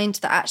they find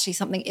that actually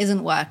something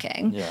isn't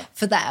working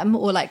for them,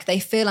 or like they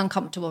feel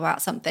uncomfortable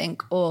about something,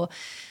 or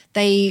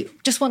they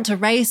just want to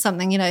raise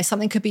something,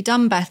 something could be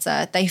done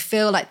better, they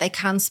feel like they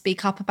can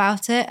speak up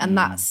about it. And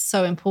that's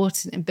so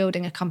important in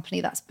building a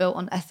company that's built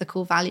on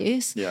ethical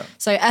values.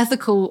 So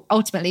ethical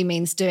ultimately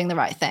means doing the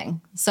right thing.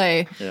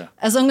 So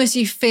as long as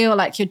you feel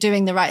like you're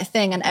doing the right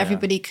thing and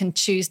everybody can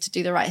choose to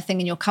do the right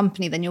thing in your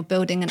company, then you're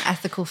building an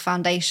ethical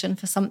foundation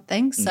for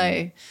something.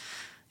 So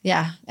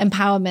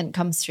empowerment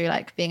comes through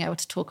like being able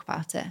to talk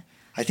about it.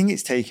 I think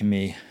it's taken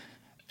me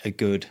a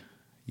good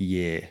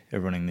year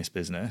of running this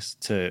business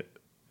to,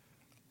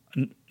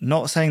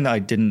 not saying that I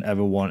didn't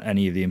ever want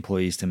any of the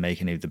employees to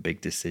make any of the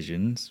big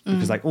decisions,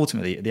 because like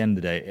ultimately at the end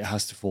of the day, it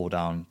has to fall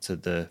down to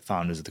the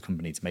founders of the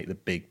company to make the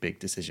big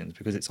decisions,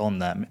 because it's on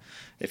them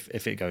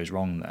if it goes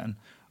wrong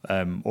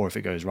then, or if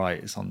it goes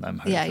right, it's on them,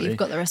 hopefully. Yeah, you've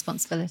got the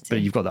responsibility.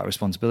 But you've got that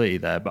responsibility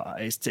there.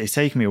 But it's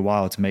taken me a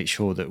while to make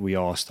sure that we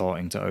are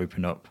starting to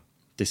open up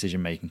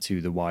decision making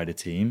to the wider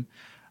team.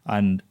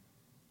 And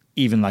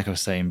even like I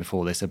was saying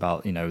before this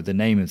about, the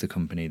name of the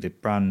company, the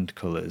brand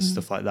colours,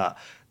 stuff like that.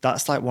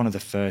 That's like one of the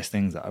first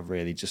things that I've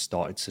really just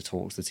started to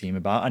talk to the team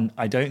about. And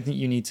I don't think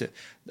you need to,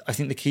 I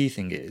think the key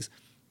thing is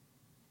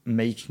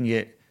making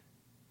it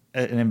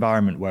an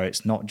environment where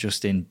it's not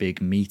just in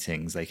big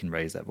meetings they can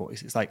raise their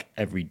voice. It's like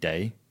every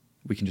day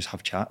we can just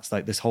have chats.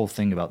 Like this whole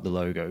thing about the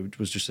logo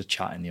was just a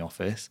chat in the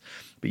office,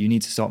 but you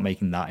need to start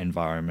making that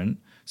environment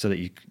so that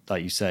you,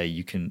 like you say,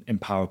 you can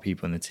empower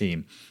people in the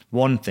team.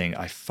 One thing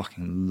I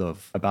fucking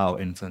love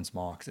about influence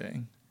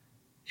marketing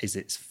is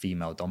it's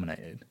female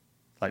dominated.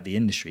 Like the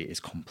industry is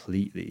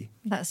completely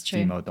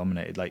female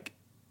dominated.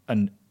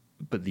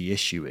 But the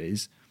issue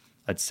is,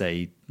 I'd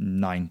say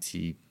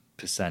 90%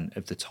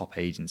 of the top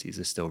agencies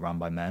are still run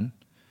by men.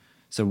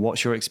 So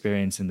what's your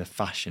experience in the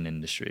fashion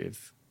industry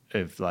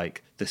of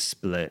like the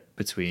split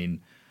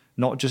between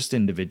not just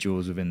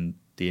individuals within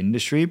the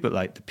industry, but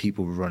like the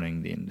people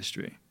running the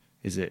industry?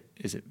 Is it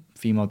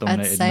female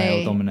dominated,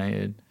 male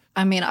dominated?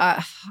 I mean,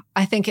 I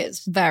think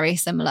it's very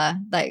similar.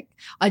 Like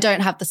I don't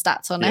have the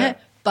stats on it,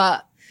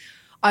 but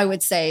I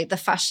would say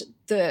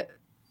the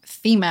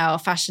female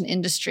fashion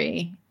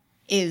industry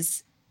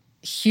is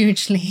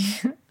hugely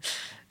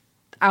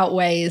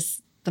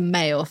outweighs the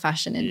male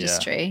fashion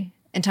industry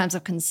in terms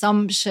of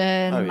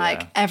consumption,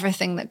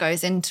 everything that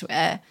goes into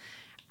it.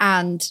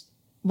 And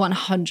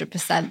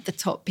 100% the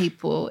top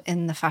people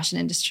in the fashion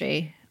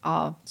industry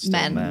are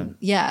men.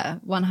 Yeah,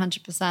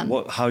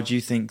 100%. How do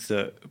you think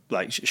that,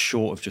 like,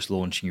 short of just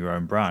launching your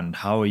own brand,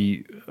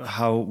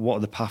 what are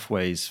the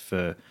pathways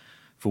for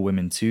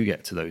women to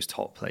get to those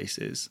top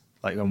places?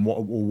 Like, and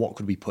what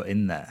could we put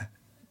in there?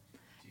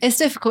 It's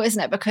difficult,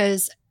 isn't it?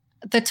 Because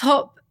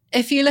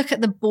if you look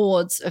at the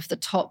boards of the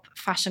top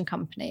fashion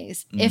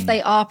companies, if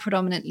they are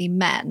predominantly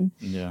men,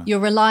 you're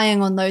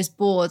relying on those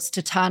boards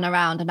to turn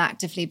around and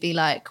actively be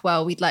like,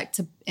 well, we'd like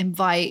to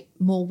invite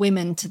more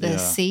women to the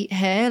seat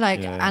here.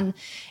 And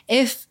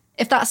if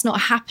that's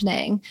not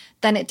happening,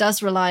 then it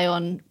does rely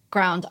on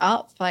ground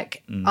up,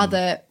 like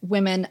other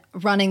women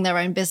running their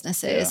own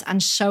businesses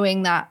and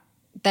showing that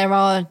there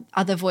are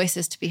other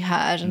voices to be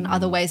heard and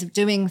other ways of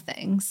doing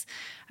things.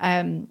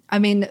 I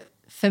mean,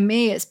 for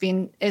me, it's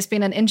been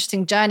an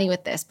interesting journey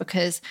with this,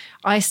 because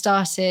I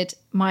started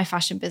my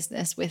fashion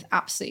business with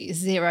absolutely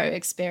zero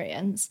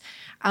experience.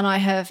 And I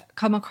have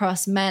come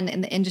across men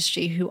in the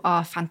industry who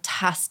are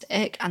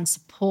fantastic and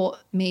support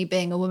me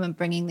being a woman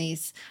bringing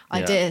these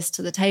ideas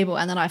to the table.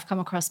 And then I've come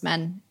across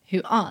men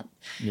who aren't.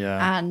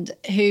 Yeah. And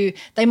who,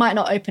 they might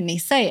not openly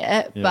say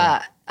it,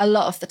 but a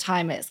lot of the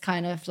time it's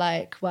kind of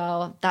like,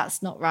 well,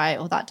 that's not right,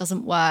 or that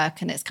doesn't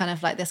work. And it's kind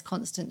of like this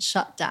constant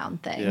shutdown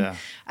thing. Yeah.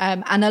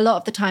 And a lot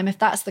of the time, if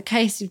that's the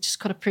case, you've just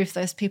got to prove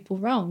those people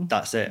wrong.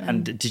 That's it.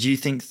 And did you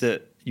think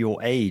that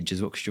your age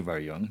as well, because you're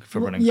very young for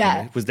running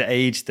yeah. was the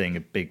age thing a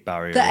big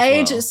barrier? The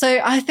age,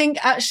 so I think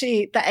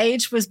actually the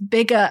age was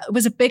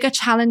a bigger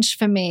challenge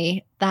for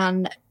me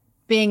than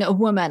being a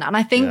woman. And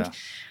I think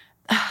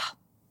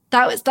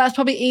that's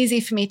probably easy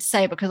for me to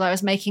say because I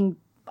was making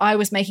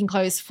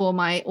clothes for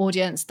my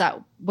audience that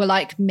were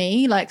like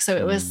me. Like, so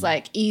it was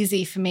like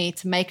easy for me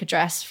to make a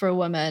dress for a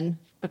woman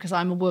because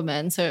I'm a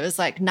woman. So it was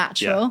like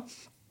natural. Yeah.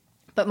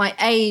 But my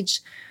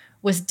age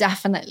was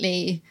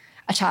definitely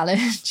a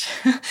challenge,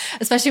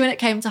 especially when it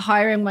came to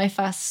hiring my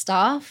first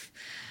staff,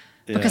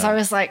 because I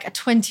was like a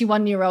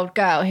 21-year-old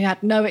girl who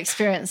had no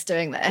experience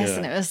doing this.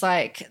 And it was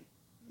like,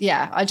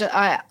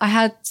 I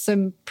had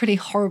some pretty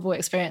horrible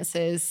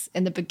experiences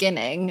in the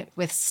beginning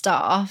with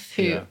staff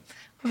who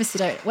obviously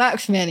don't work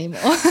for me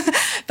anymore,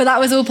 but that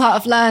was all part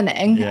of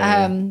learning.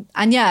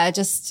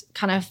 Just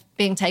kind of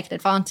being taken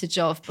advantage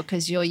of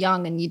because you're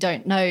young and you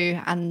don't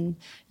know, and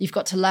you've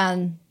got to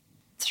learn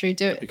through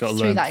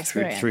that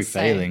experience. Through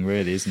failing,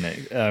 really, isn't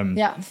it?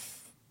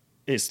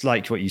 It's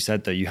like what you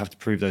said, though. You have to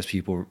prove those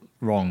people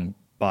wrong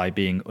by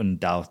being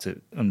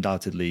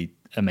undoubtedly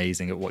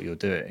amazing at what you're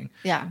doing.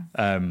 Yeah.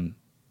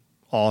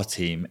 Our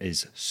team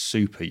is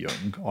super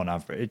young on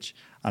average,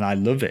 and I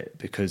love it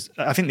because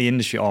I think the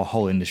industry, our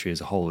whole industry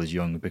as a whole, is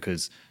young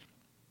because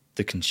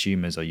the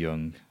consumers are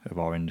young of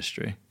our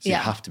industry. So you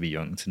have to be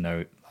young to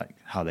know like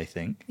how they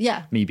think.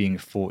 Yeah. Me being a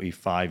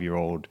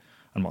 45-year-old,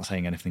 I'm not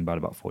saying anything bad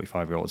about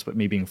 45-year-olds, but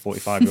me being a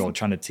 45-year-old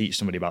trying to teach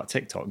somebody about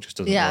TikTok just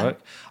doesn't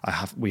work.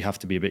 We have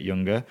to be a bit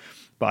younger.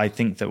 But I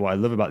think that what I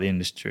love about the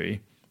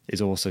industry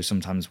is also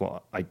sometimes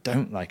what I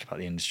don't like about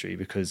the industry,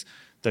 because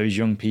those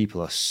young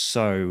people are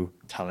so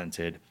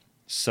talented,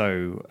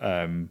 so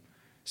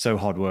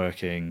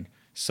hardworking,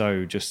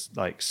 so just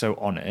like so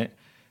on it.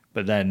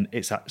 But then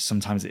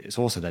sometimes it's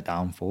also their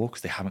downfall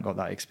because they haven't got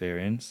that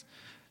experience.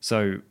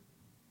 So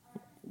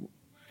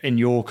in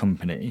your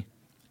company,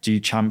 do you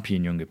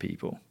champion younger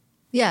people?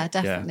 Yeah,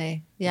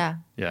 definitely. Yeah.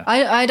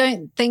 I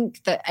don't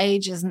think that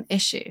age is an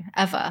issue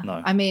ever.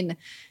 No. I mean,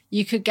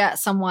 you could get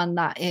someone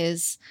that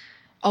is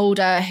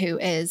older who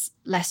is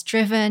less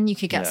driven. You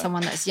could get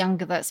someone that's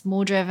younger that's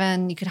more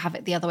driven. You could have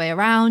it the other way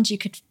around. You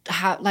could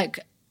have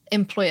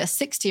employ a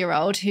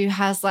 60-year-old who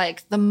has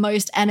like the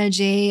most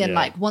energy and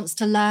like wants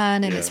to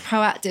learn and is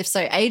proactive.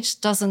 So age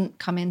doesn't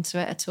come into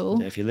it at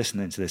all. Yeah, if you're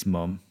listening to this,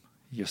 Mum,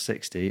 you're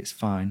 60, it's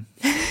fine.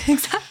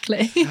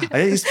 Exactly.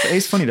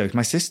 It's funny though, 'cause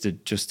my sister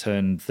just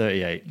turned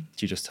 38.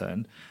 She just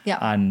turned. Yeah.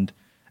 And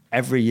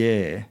every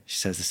year she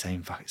says the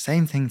same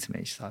thing to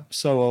me. She's like,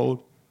 so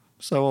old.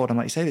 I'm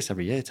like, you say this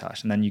every year,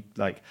 Tash, and then you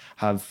like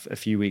have a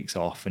few weeks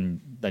off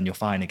and then you're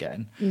fine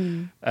again.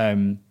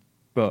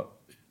 But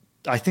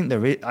I think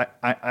there is,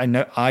 I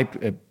know, I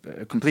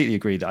completely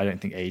agree that I don't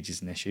think age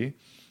is an issue.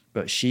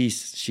 But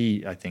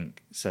she, I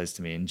think, says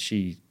to me, and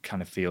she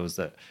kind of feels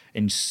that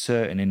in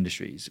certain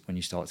industries, when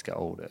you start to get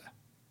older,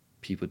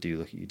 people do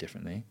look at you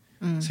differently.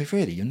 So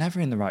really, you're never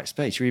in the right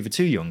space. You're either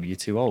too young or you're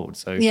too old.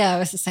 So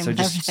it's the same with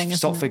just everything.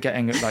 Stop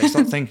forgetting, like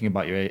stop thinking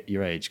about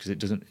your age, because it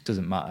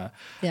doesn't matter.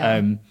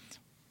 Yeah.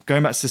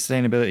 Going back to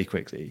sustainability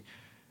quickly,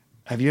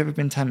 have you ever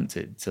been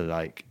tempted to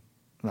like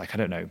I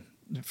don't know,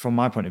 from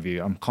my point of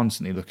view, I'm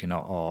constantly looking at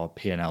our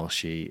P&L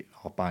sheet,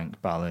 our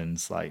bank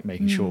balance, like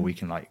making sure we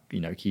can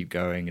keep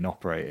going and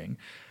operating.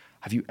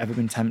 Have you ever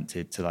been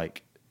tempted to I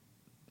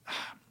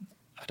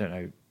don't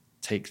know,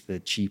 take the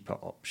cheaper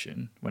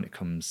option when it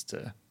comes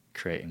to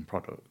creating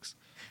products?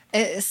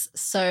 It's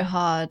so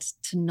hard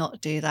to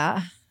not do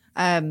that.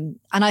 And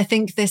I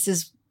think this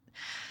is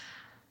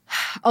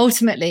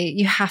ultimately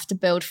you have to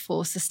build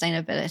for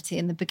sustainability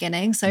in the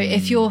beginning. So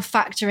if you're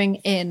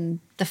factoring in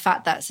the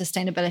fact that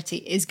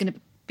sustainability is going to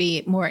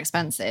be more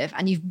expensive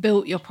and you've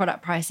built your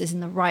product prices in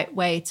the right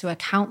way to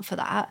account for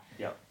that,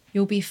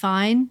 you'll be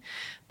fine.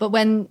 But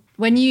when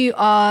you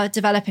are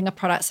developing a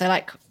product, so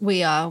like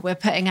we're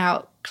putting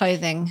out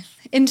clothing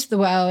into the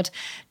world,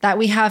 that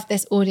we have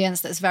this audience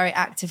that's very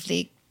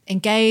actively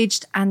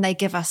engaged and they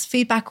give us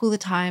feedback all the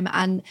time.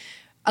 And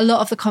a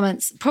lot of the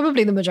comments,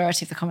 probably the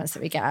majority of the comments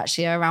that we get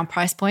actually are around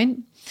price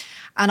point.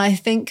 And I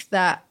think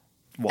that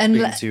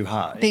being too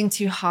high? Being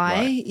too high,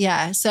 right.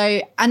 Yeah.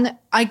 So, and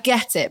I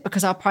get it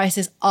because our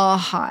prices are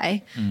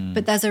high,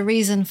 but there's a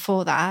reason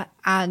for that.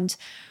 And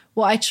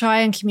what I try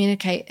and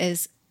communicate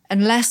is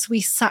unless we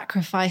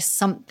sacrifice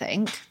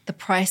something, the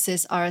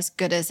prices are as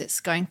good as it's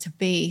going to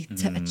be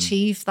to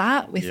achieve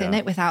that within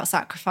it without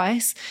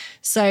sacrifice.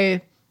 So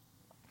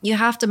you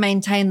have to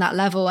maintain that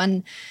level.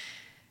 And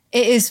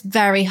it is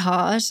very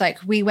hard. Like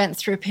we went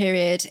through a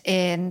period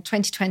in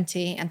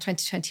 2020 and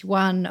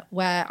 2021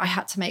 where I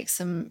had to make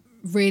some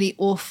really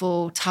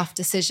awful, tough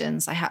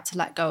decisions. I had to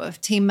let go of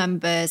team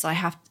members. I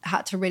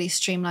had to really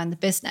streamline the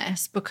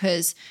business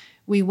because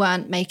we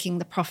weren't making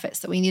the profits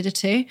that we needed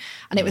to.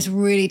 And it was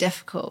really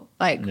difficult.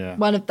 Like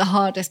one of the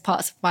hardest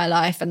parts of my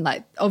life. And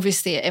like,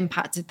 obviously it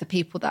impacted the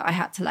people that I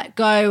had to let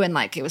go. And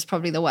like, it was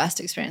probably the worst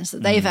experience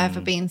that they've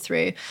ever been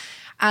through.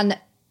 And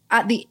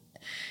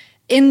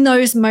in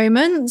those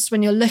moments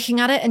when you're looking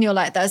at it and you're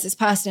like, there's this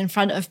person in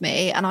front of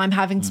me and I'm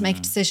having to make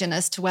a decision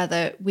as to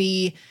whether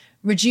we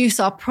reduce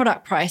our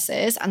product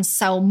prices and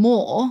sell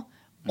more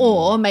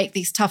or make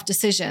these tough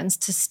decisions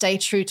to stay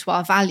true to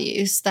our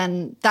values,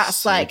 then that's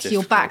so like difficult.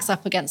 Your back's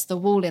up against the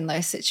wall in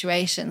those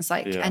situations.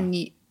 Like, and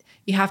you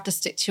have to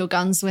stick to your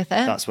guns with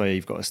it. That's where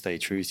you've got to stay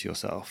true to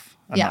yourself.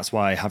 And that's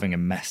why having a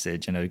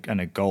message and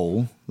a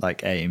goal,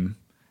 like aim,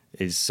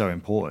 is so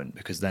important,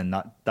 because then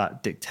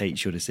that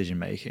dictates your decision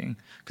making.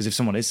 Because if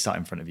someone is sat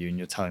in front of you and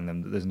you're telling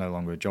them that there's no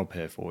longer a job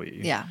here for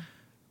you,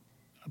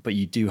 but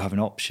you do have an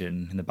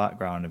option in the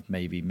background of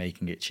maybe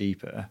making it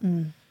cheaper,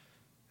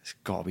 it's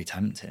got to be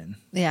tempting.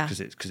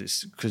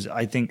 Because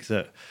I think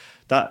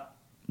that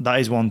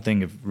is one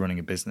thing of running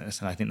a business,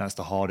 and I think that's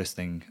the hardest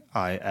thing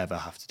I ever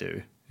have to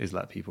do, is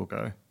let people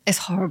go. It's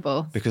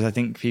horrible. Because I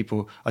think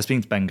I was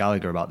speaking to Ben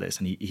Gallagher about this,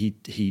 and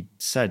he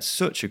said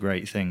such a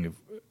great thing.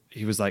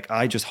 He was like,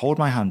 I just hold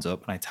my hands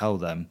up and I tell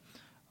them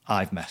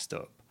I've messed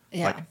up.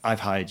 Like,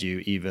 I've hired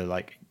you, either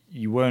like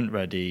you weren't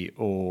ready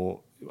or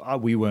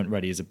we weren't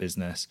ready as a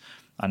business.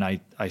 And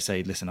I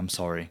say, listen, I'm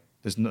sorry.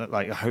 There's no,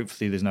 like,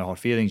 hopefully there's no hard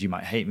feelings. You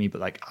might hate me, but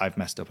like, I've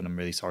messed up and I'm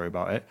really sorry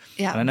about it.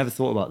 And I never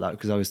thought about that,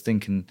 because I was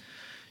thinking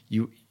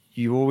you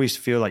always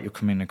feel like you're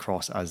coming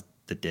across as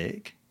the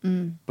dick.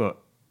 But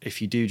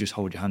if you do just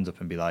hold your hands up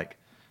and be like,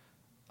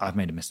 I've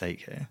made a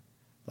mistake here.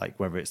 Like,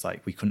 whether it's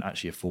like, we couldn't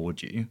actually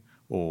afford you,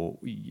 or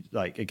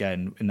like,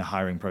 again, in the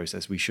hiring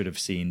process, we should have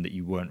seen that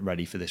you weren't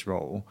ready for this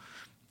role,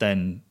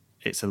 then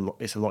it's a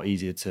lot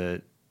easier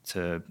to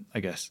I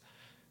guess,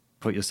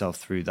 put yourself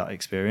through that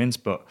experience.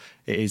 But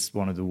it is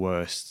one of the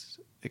worst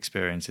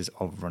experiences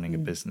of running a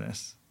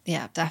business.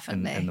 Yeah,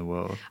 definitely. In the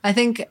world. I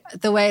think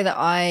the way that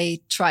I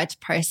tried to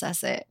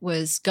process it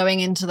was going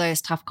into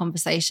those tough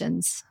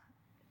conversations.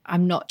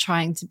 I'm not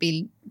trying to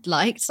be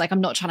liked. Like,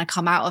 I'm not trying to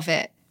come out of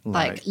it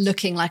like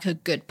looking like a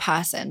good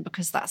person,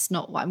 because that's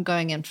not what I'm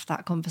going in for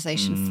that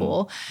conversation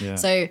for.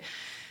 So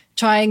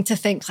trying to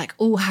think like,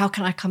 oh, how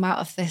can I come out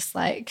of this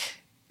like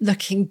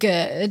looking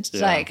good?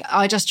 Like,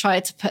 I just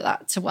tried to put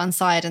that to one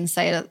side and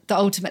say that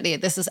ultimately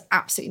this is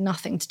absolutely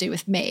nothing to do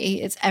with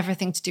me. It's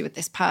everything to do with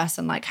this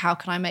person. Like, how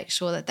can I make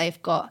sure that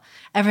they've got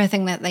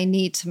everything that they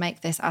need to make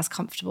this as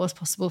comfortable as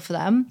possible for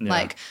them?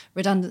 Like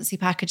redundancy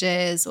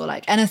packages or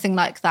like anything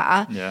like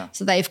that.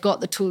 So they've got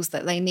the tools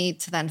that they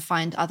need to then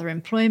find other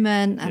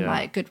employment and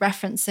like good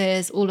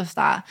references, all of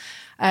that.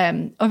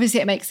 Obviously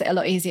it makes it a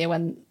lot easier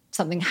when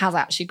something has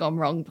actually gone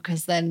wrong,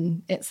 because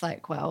then it's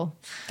like, well,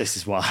 this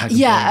is why.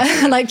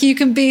 Like, you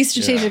can be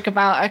strategic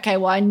about, okay,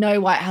 well, I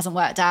know why it hasn't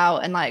worked out,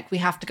 and like, we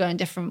have to go in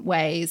different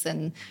ways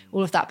and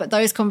all of that. But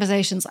those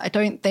conversations, I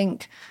don't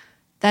think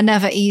they're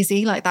never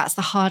easy. Like, that's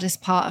the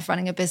hardest part of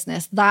running a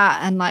business.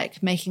 That and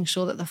like making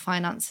sure that the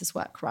finances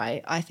work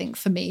right, I think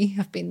for me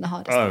have been the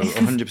hardest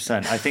thing.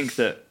 100%. I think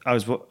that I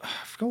forgot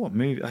what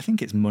movie. I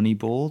think it's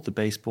Moneyball, the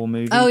baseball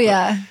movie. Oh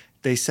yeah.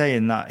 They say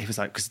in that, he was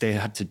like, because they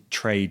had to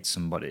trade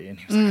somebody, and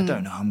he was like, I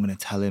don't know, I'm going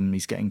to tell him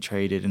he's getting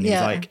traded. And he's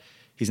like,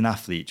 he's an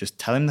athlete, just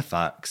tell him the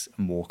facts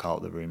and walk out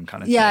of the room,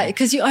 kind of thing. Yeah,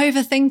 because you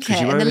overthink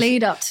it in the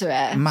lead up to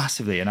it.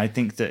 Massively. And I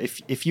think that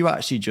if you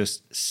actually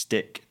just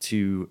stick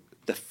to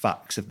the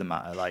facts of the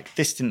matter, like,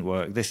 this didn't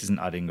work, this isn't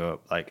adding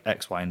up, like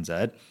X, Y, and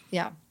Z.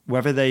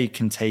 Whether they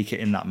can take it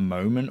in that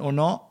moment or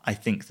not, I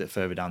think that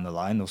further down the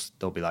line,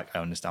 they'll be like, I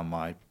understand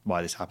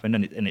why this happened.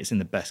 And it's in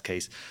the best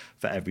case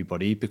for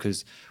everybody,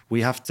 because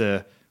we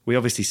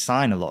obviously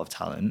sign a lot of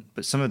talent,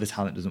 but some of the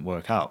talent doesn't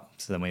work out.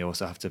 So then we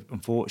also have to,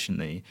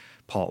 unfortunately,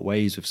 part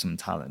ways with some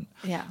talent.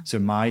 So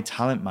my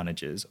talent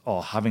managers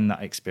are having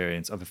that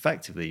experience of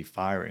effectively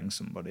firing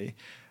somebody.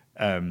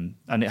 And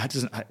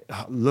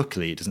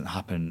luckily, it doesn't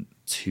happen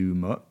too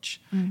much.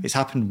 It's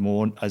happened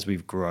more as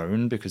we've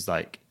grown, because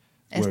like,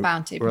 it's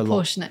bound to,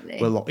 proportionately.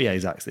 Yeah,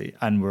 exactly.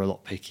 And we're a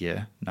lot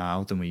pickier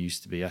now than we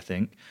used to be, I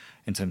think,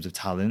 in terms of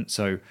talent.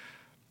 So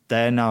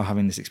they're now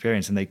having this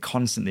experience, and they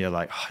constantly are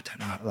like, I don't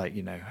know, like,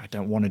 you know, I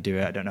don't want to do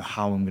it. I don't know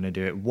how I'm going to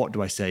do it. What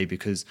do I say?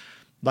 Because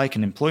like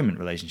an employment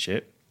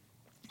relationship,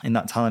 in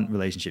that talent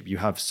relationship, you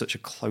have such a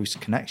close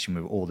connection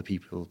with all the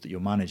people that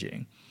you're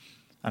managing.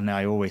 And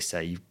I always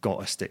say, you've got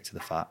to stick to the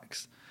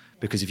facts,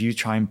 because if you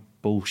try and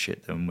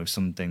bullshit them with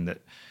something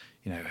that,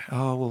 you know,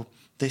 oh, well,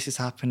 this is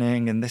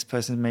happening and this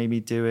person made me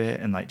do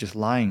it, and like just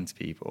lying to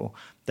people,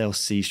 they'll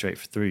see straight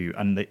through you.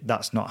 And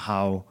that's not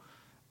how,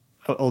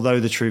 although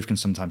the truth can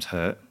sometimes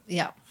hurt,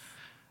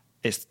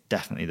 it's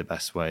definitely the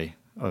best way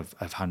of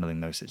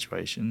handling those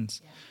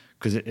situations.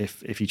 Because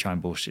if you try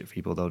and bullshit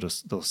people,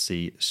 they'll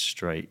see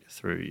straight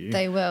through you.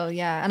 They will,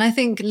 yeah. And I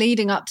think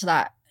leading up to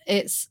that,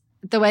 it's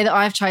the way that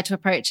I've tried to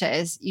approach it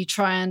is you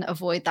try and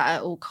avoid that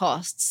at all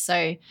costs.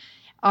 So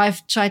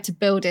I've tried to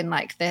build in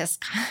like this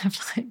kind of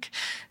like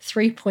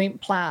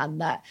 3-point plan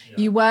that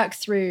you work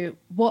through.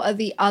 What are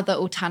the other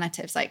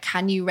alternatives? Like,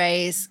 can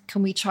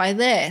we try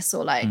this?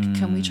 Or like,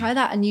 can we try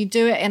that? And you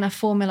do it in a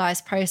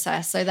formalized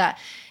process so that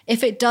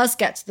if it does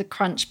get to the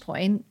crunch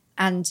point,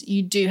 and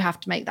you do have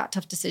to make that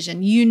tough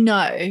decision, you've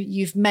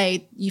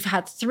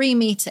had 3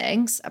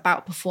 meetings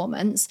about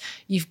performance.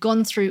 You've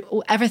gone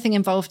through everything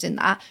involved in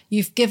that.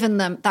 You've given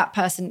that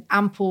person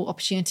ample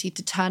opportunity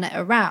to turn it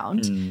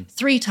around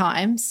 3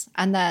 times,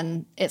 and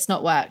then it's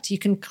not worked. You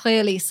can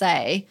clearly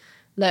say,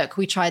 look,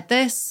 we tried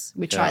this,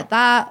 we tried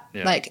that.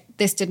 Yeah. Like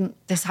this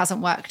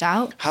hasn't worked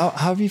out. How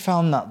have you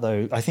found that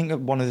though? I think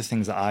that one of the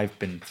things that I've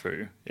been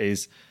through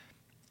is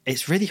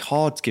it's really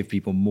hard to give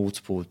people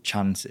multiple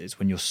chances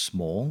when you're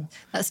small.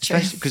 That's true.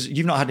 Because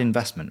you've not had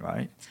investment,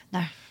 right?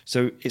 No.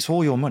 So it's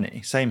all your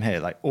money. Same here,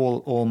 like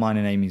all mine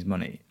and Amy's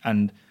money.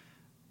 And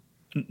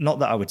not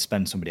that I would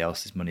spend somebody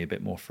else's money a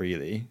bit more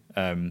freely,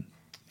 in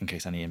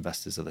case any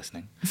investors are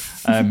listening.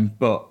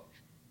 But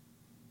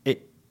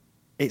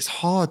it's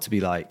hard to be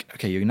like,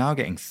 okay, you're now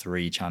getting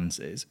 3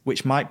 chances,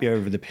 which might be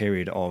over the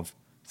period of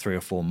 3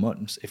 or 4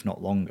 months, if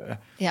not longer.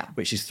 Yeah.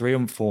 Which is 3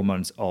 or 4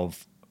 months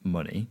of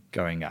money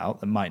going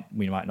out that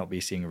we might not be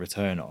seeing a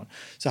return on.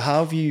 So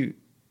how do you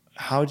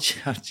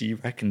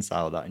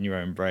reconcile that in your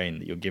own brain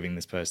that you're giving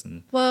this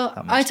person? Well,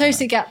 I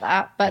totally get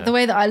that. But the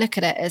way that I look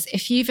at it is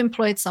if you've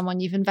employed someone,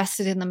 you've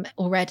invested in them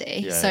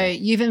already.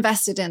 You've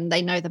invested in,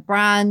 they know the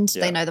brand,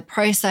 they know the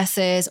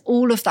processes,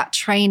 all of that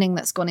training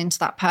that's gone into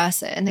that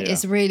person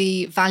is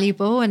really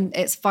valuable, and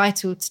it's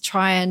vital to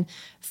try and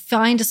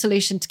find a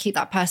solution to keep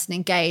that person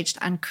engaged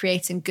and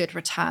creating good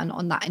return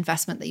on that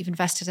investment that you've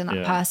invested in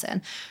that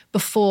person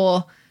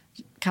before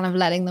kind of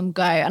letting them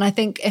go. And I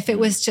think if it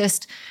was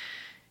just,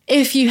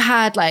 if you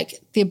had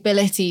like the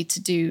ability to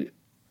do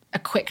a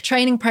quick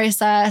training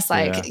process,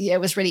 like it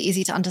was really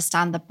easy to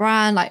understand the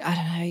brand, like, I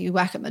don't know, you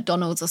work at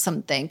McDonald's or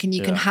something and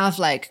you can have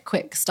like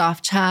quick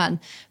staff churn,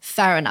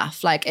 fair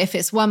enough. Like if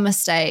it's one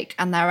mistake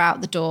and they're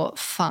out the door,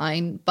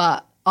 fine.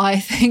 But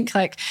I think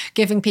like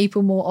giving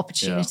people more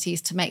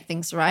opportunities to make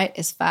things right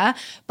is fair.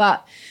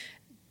 But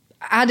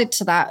added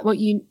to that,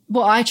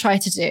 what I try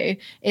to do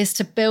is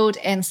to build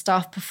in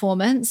staff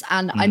performance,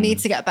 and I need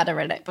to get better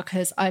at it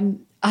because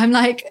I'm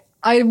like,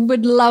 I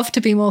would love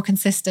to be more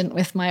consistent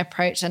with my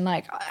approach and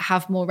like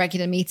have more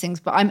regular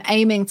meetings, but I'm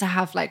aiming to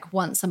have like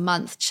once a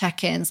month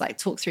check-ins, like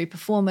talk through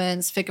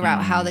performance, figure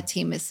out how the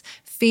team is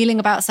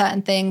feeling about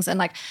certain things. And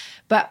like,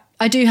 but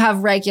I do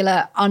have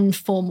regular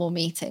informal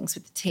meetings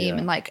with the team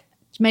and like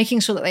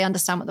making sure that they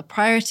understand what the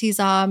priorities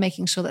are,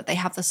 making sure that they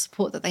have the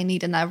support that they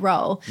need in their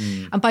role.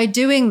 And by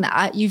doing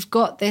that, you've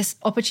got this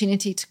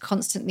opportunity to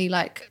constantly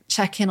like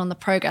check in on the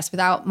progress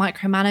without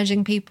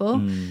micromanaging people.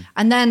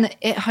 And then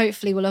it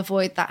hopefully will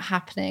avoid that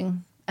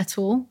happening at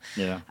all.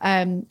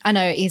 I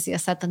know easier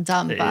said than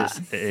done, but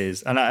it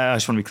is. And I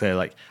just want to be clear,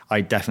 like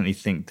I definitely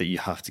think that you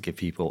have to give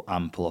people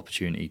ample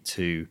opportunity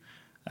to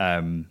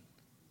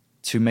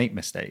make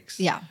mistakes.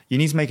 You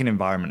need to make an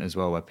environment as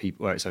well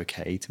where it's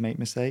okay to make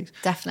mistakes.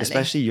 Definitely.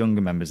 Especially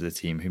younger members of the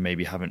team who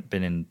maybe haven't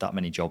been in that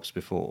many jobs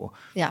before.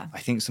 I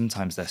think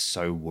sometimes they're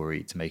so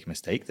worried to make a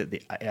mistake that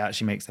it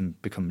actually makes them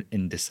become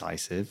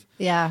indecisive.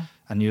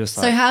 And you're just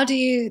like... So how do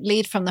you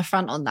lead from the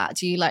front on that?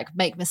 Do you like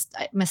make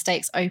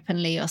mistakes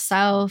openly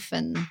yourself?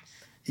 And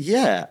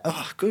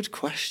good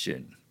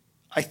question.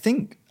 I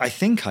think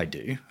I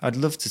do. I'd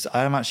love to...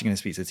 I'm actually going to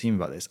speak to the team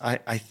about this.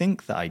 I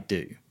think that I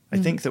do. I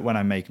think that when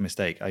I make a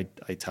mistake, I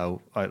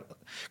tell,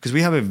 because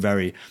we have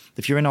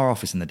if you're in our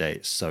office in the day,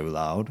 it's so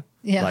loud.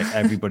 Like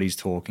everybody's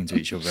talking to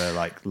each other,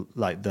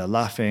 like they're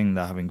laughing,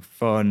 they're having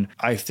fun.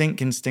 I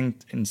think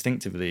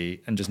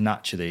instinctively and just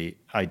naturally,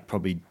 I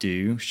probably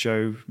do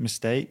show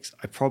mistakes.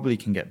 I probably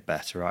can get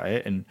better at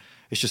it. And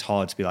it's just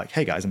hard to be like,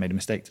 hey guys, I made a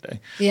mistake today.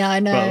 I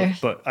know.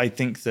 But I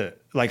think that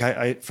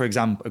like for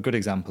example, a good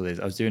example is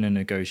I was doing a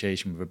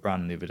negotiation with a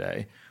brand the other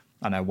day.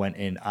 And I went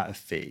in at a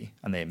fee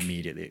and they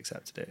immediately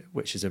accepted it,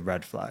 which is a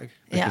red flag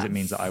because it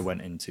means that I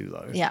went in too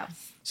low.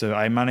 So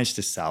I managed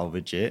to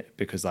salvage it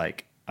because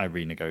like I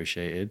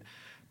renegotiated,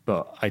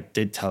 but I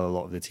did tell a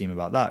lot of the team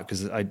about that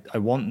because I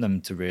want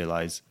them to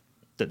realize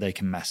that they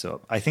can mess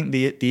up. I think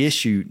the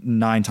issue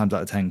 9 times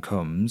out of 10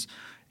 comes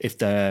if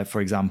they're,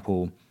 for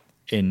example,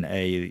 in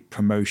a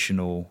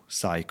promotional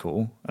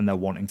cycle and they're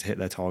wanting to hit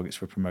their targets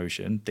for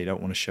promotion, they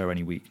don't want to show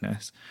any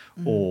weakness,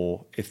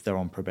 or if they're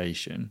on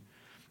probation.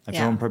 If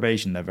they're on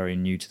probation, they're very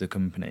new to the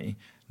company.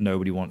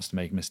 Nobody wants to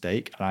make a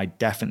mistake. And I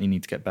definitely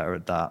need to get better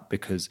at that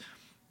because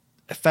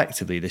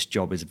effectively this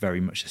job is very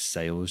much a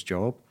sales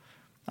job.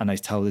 And I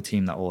tell the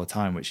team that all the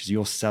time, which is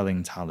you're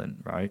selling talent,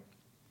 right?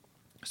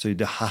 So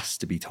there has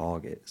to be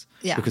targets.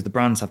 Because the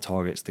brands have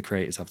targets, the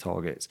creators have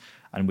targets,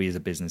 and we as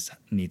a business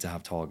need to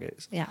have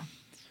targets.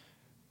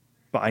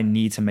 But I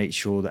need to make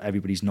sure that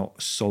everybody's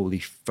not solely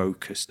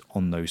focused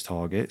on those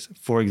targets.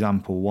 For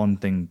example, one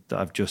thing that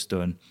I've just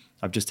done,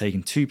 I've just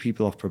taken 2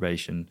 people off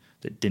probation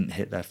that didn't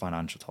hit their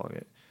financial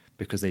target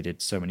because they did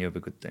so many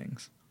other good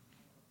things.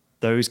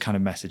 Those kind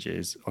of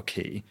messages are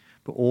key,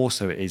 but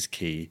also it is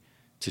key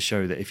to make sure that everybody's not solely focused on those targets. So I need to make sure that everybody's not solely focused on those targets. But I need to make sure that everybody's not solely focused on those targets. So I need to make sure that everybody's not solely focused on those targets. But also it is key, but also it is key to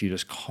show that if you're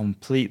just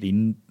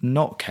completely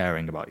not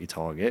caring about your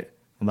target,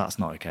 well, that's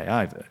not okay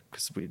either,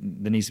 because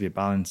there needs to be a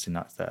balancing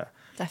act there.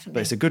 Definitely. But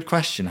it's a good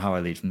question how I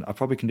lead from. I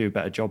probably can do a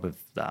better job of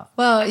that.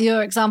 Well,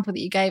 your example that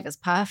you gave is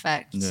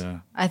perfect. Yeah.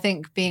 I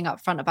think being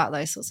upfront about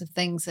those sorts of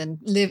things and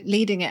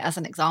leading it as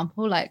an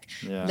example, like,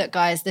 look,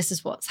 guys, this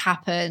is what's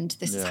happened.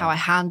 This is how I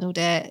handled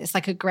it. It's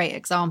like a great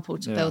example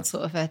to build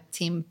sort of a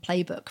team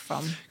playbook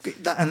from.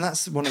 And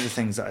that's one of the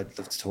things that I'd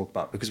love to talk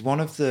about, because one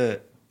of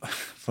the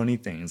funny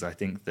things I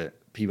think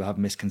that people have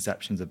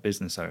misconceptions of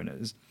business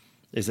owners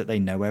is that they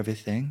know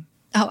everything.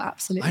 Oh,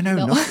 absolutely. I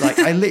know nothing. Like,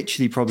 I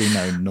literally probably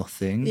know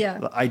nothing. Yeah.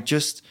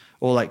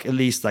 Or like, at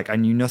least like I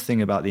knew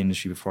nothing about the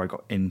industry before I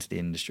got into the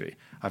industry.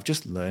 I've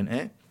just learned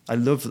it.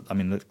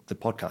 The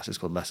podcast is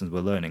called Lessons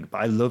We're Learning, but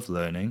I love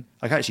learning.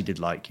 Like, I actually did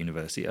like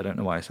university. I don't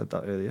know why I said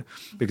that earlier,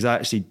 because I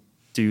actually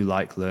do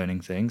like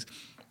learning things.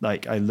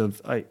 Like, I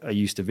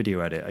used to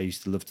video edit. I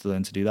used to love to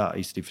learn to do that. I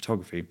used to do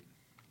photography.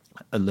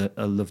 I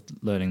loved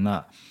learning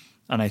that.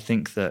 And I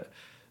think that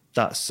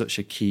that's such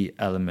a key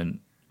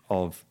element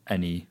of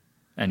any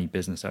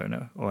business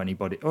owner or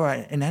anybody or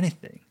in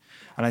anything.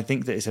 And I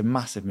think that it's a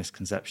massive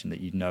misconception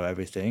that you know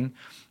everything.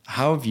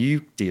 How have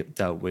you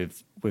dealt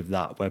with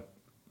that?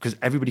 Because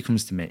everybody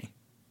comes to me,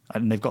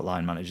 and they've got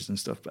line managers and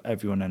stuff, but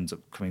everyone ends up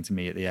coming to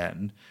me at the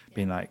end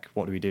being like,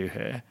 what do we do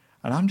here?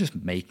 And I'm just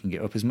making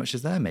it up as much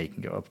as they're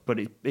making it up. But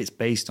it's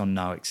based on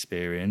now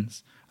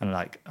experience. And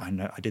like, I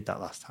know I did that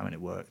last time and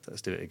it worked.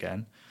 Let's do it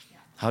again. Yeah.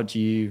 How do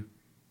you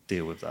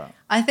deal with that?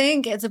 I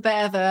think it's a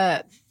bit of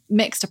a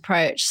mixed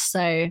approach.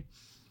 So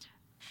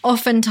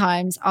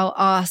oftentimes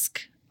I'll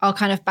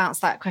kind of bounce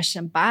that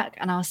question back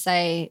and I'll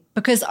say,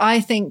 because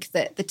I think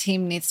that the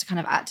team needs to kind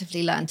of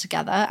actively learn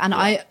together. And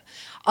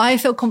I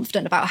feel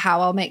confident about how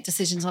I'll make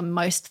decisions on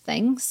most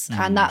things.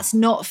 And that's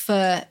not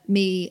for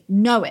me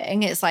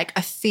knowing, it's like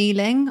a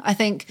feeling. I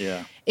think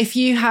if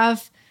you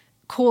have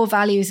core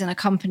values in a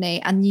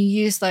company and you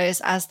use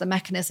those as the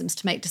mechanisms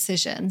to make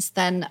decisions,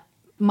 then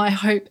my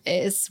hope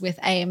is with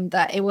AIM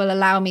that it will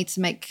allow me to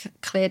make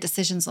clear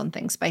decisions on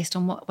things based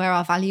on where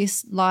our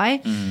values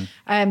lie.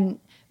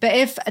 But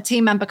if a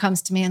team member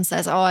comes to me and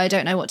says, oh, I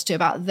don't know what to do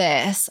about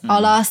this,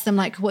 I'll ask them,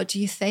 like, what do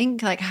you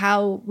think? Like,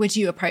 how would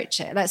you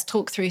approach it? Let's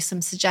talk through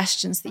some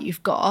suggestions that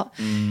you've got.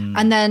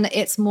 And then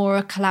it's more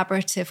a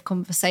collaborative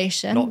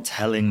conversation. Not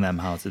telling them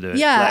how to do it.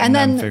 Yeah. And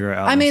then, figure it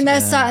out. I mean,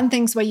 there's certain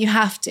things where you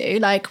have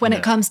to, like when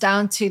it comes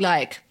down to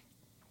like,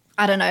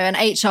 I don't know, an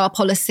HR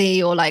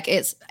policy or like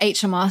it's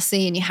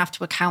HMRC and you have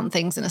to account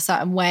things in a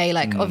certain way.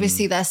 Like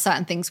obviously there's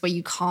certain things where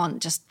you can't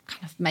just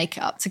kind of make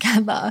it up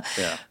together.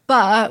 Yeah.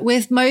 But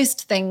with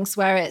most things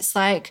where it's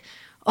like,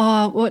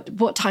 oh,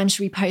 what time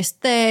should we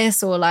post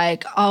this? Or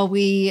like, shall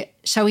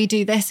we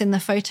do this in the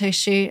photo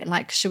shoot? And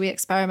like, should we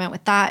experiment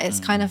with that?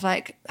 It's kind of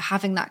like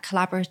having that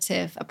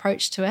collaborative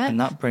approach to it. And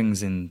that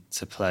brings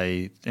into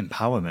play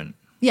empowerment.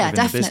 Yeah,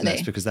 definitely. The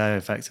business, because they're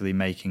effectively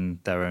making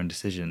their own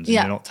decisions and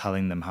you're not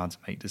telling them how to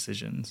make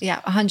decisions. Yeah,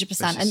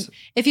 100%. And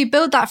if you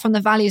build that from the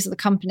values of the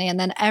company and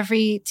then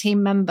every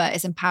team member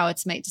is empowered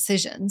to make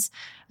decisions,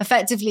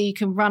 effectively you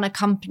can run a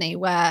company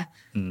where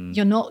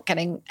you're not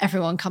getting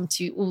everyone come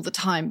to you all the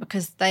time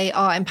because they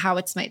are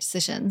empowered to make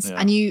decisions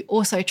and you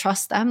also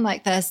trust them.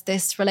 Like there's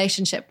this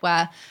relationship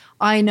where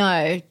I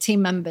know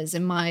team members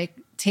in my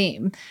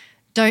team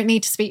don't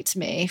need to speak to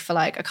me for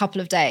like a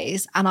couple of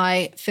days. And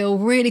I feel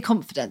really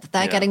confident that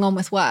they're getting on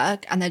with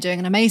work and they're doing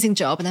an amazing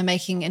job and they're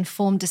making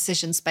informed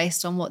decisions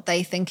based on what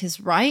they think is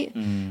right.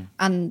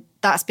 And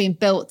that's been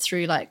built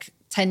through like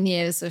 10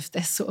 years of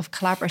this sort of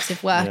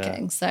collaborative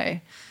working. So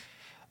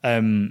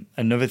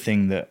another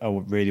thing that I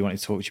really wanted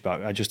to talk to you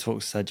about, I just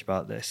said to you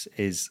about this,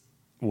 is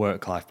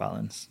work-life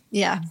balance.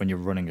 Yeah. When you're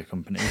running a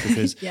company,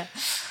 because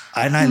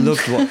and I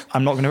loved what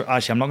I'm not going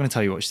to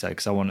tell you what she said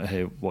because I want to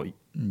hear what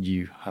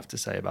you have to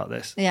say about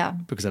this. Yeah.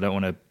 Because I don't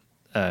want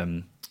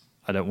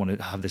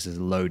to have this as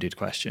a loaded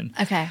question.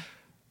 Okay.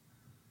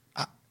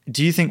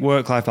 Do you think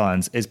work-life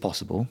balance is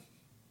possible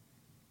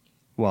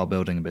while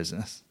building a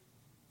business?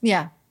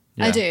 Yeah,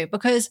 I do,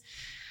 because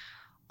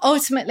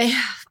ultimately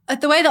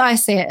the way that I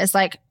see it is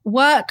like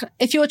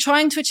if you're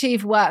trying to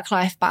achieve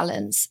work-life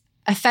balance,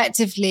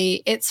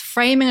 effectively it's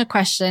framing a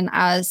question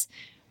as,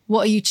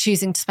 what are you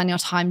choosing to spend your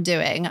time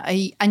doing?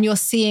 And you're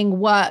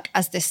seeing work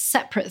as this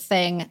separate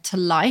thing to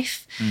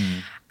life.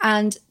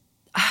 And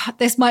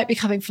this might be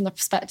coming from the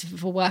perspective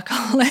of a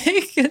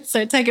workaholic,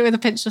 so take it with a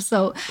pinch of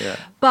salt. Yeah.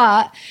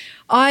 But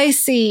I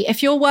see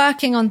if you're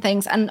working on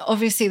things, and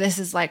obviously this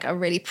is like a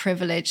really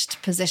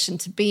privileged position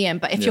to be in,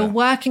 but if you're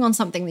working on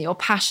something that you're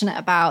passionate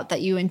about,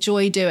 that you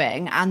enjoy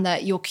doing, and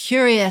that you're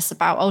curious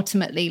about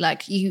ultimately,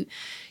 like you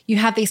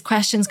have these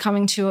questions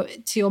coming to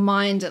your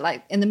mind at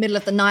like in the middle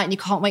of the night and you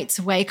can't wait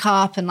to wake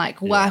up and like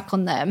work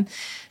on them,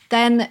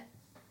 then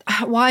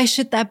why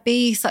should there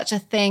be such a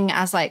thing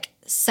as like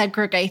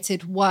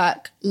segregated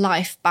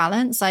work-life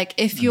balance? Like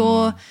if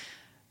you're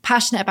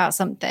passionate about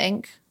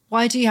something,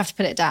 why do you have to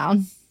put it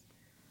down?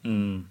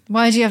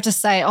 Why do you have to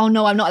say, oh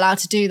no, I'm not allowed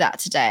to do that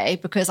today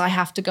because I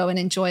have to go and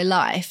enjoy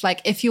life?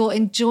 Like if you're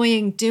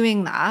enjoying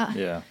doing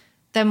that,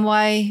 then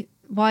why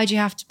why do you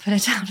have to put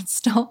it down and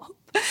stop?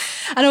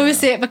 And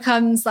obviously it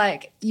becomes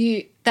like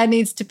there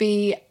needs to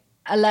be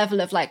a level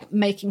of like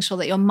making sure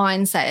that your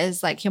mindset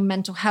is like your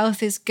mental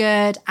health is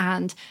good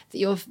and that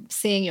you're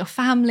seeing your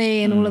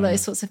family and all of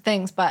those sorts of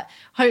things. But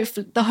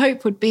hopefully the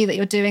hope would be that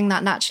you're doing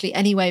that naturally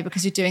anyway,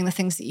 because you're doing the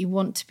things that you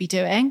want to be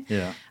doing.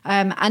 Yeah.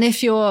 And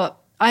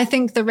I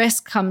think the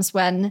risk comes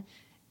when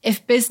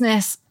if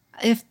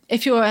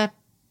you're an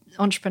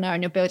entrepreneur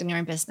and you're building your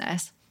own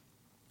business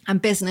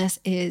and business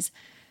is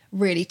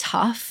really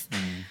tough,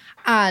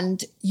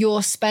 and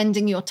you're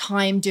spending your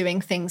time doing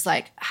things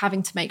like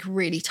having to make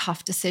really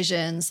tough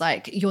decisions,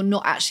 like you're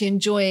not actually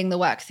enjoying the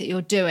work that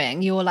you're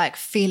doing, you're like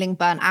feeling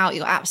burnt out,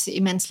 you're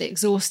absolutely mentally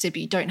exhausted,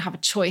 but you don't have a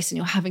choice and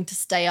you're having to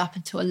stay up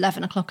until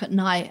 11 o'clock at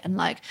night, and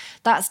like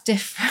that's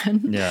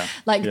different.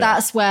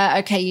 That's where,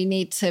 okay, you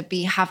need to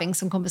be having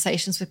some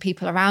conversations with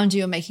people around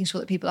you and making sure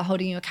that people are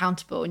holding you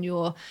accountable, and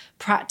you're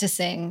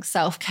practicing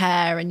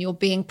self-care and you're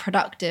being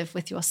productive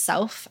with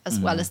yourself as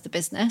well as the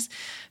business.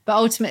 But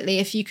ultimately,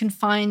 if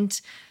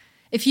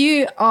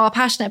you are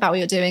passionate about what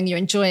you're doing, you're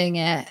enjoying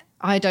it,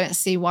 I don't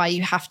see why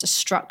you have to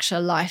structure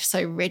life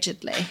so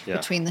rigidly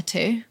between the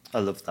two. I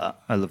love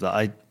that.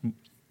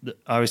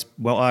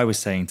 What I was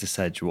saying to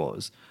Sedge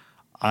was,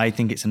 I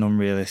think it's an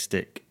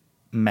unrealistic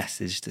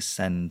message to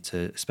send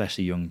to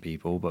especially young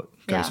people, but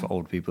goes for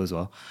old people as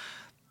well,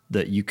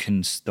 that you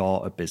can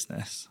start a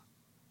business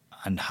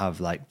and have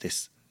like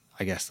this,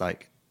 I guess,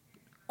 like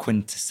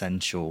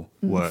quintessential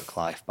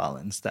work-life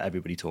balance that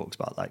everybody talks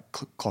about, like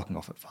clocking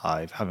off at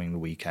 5, having the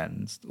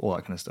weekends, all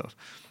that kind of stuff.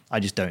 I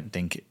just don't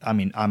think I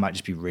might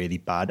just be really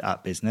bad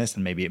at business,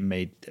 and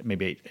maybe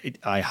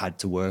I had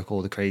to work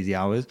all the crazy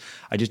hours.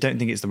 I just don't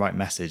think it's the right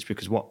message,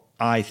 because what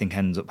I think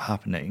ends up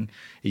happening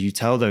is you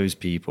tell those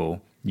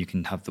people you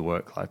can have the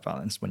work-life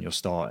balance when you're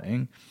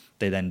starting,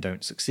 they then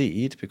don't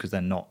succeed because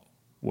they're not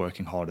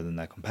working harder than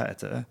their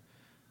competitor,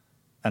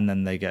 and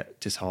then they get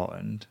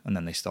disheartened and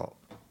then they stop.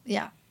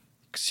 Yeah.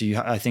 So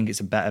I think it's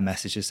a better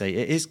message to say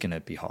it is going to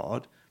be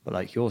hard, but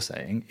like you're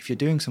saying, if you're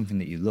doing something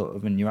that you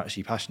love and you're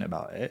actually passionate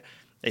about it,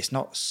 it's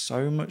not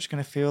so much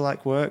going to feel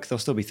like work. There'll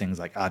still be things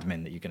like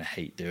admin that you're going to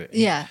hate doing.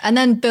 Yeah, and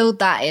then build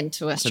that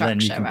into a structure, so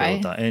then you can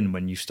right? build that in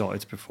when you started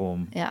to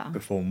perform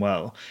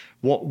well.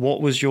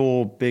 What was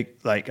your big,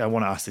 like, I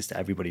want to ask this to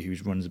everybody who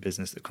runs a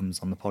business that comes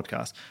on the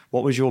podcast.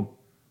 What was your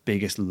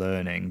biggest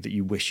learning that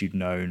you wish you'd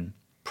known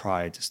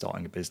prior to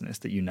starting a business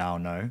that you now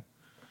know?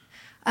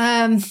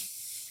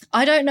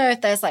 I don't know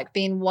if there's like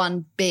been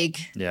one big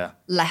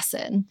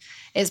lesson.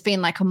 It's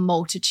been like a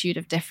multitude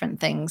of different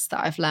things that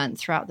I've learned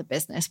throughout the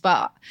business.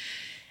 But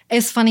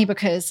it's funny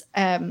because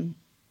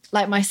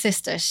like my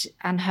sister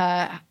and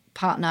her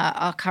partner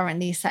are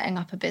currently setting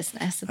up a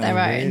business of their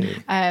own.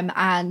 Really?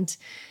 And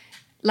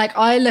like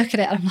I look at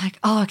it and I'm like,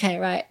 oh, okay,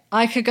 right.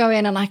 I could go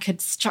in and I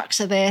could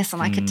structure this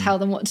and I could tell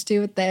them what to do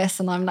with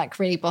this. And I'm like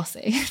really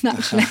bossy,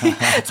 naturally.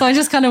 So I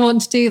just kind of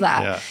want to do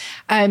that. Yeah.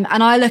 And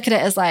I look at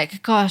it as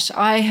like, gosh,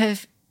 I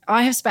have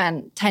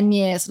spent 10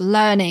 years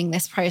learning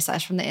this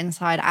process from the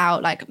inside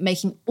out, like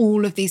making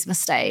all of these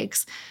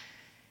mistakes.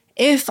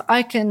 If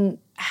I can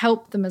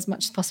help them as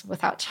much as possible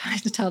without trying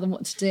to tell them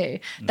what to do,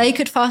 they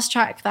could fast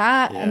track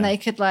that and they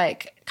could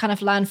like kind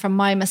of learn from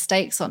my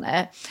mistakes on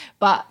it.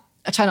 But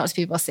I try not to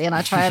be bossy and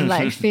I try and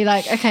like be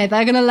like, okay,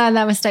 they're going to learn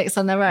their mistakes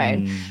on their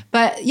own.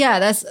 But yeah,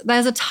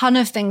 there's a ton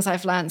of things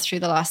I've learned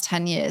through the last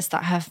 10 years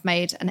that have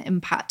made an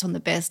impact on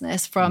the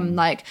business, from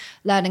like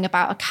learning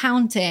about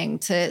accounting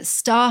to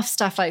staff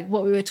stuff, like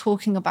what we were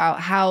talking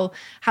about, how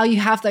you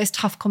have those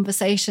tough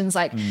conversations.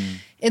 Like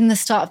in the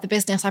start of the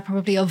business, I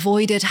probably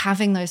avoided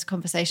having those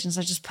conversations.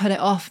 I just put it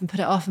off and put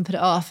it off and put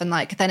it off. And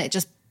like, then it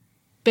just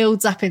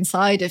builds up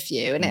inside of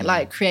you and it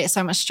like creates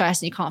so much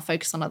stress and you can't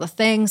focus on other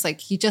things.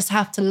 Like you just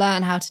have to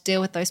learn how to deal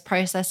with those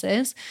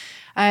processes.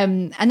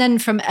 And then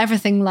from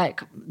everything, like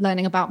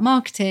learning about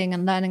marketing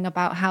and learning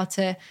about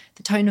the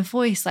tone of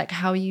voice, like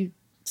how are you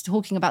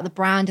talking about the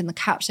brand in the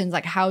captions,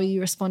 like how are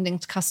you responding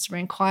to customer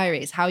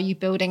inquiries, how are you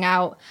building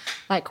out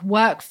like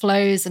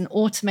workflows and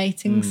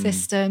automating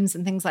systems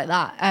and things like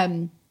that.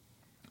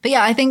 But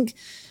yeah, I think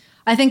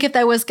if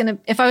I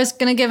was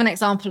gonna give an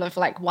example of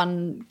like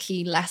one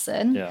key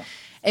lesson,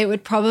 it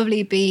would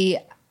probably be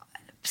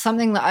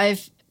something that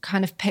I've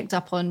kind of picked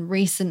up on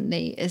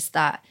recently, is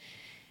that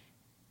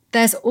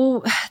there's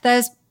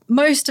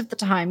most of the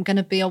time going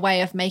to be a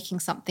way of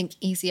making something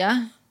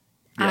easier.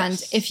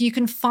 Yes. And if you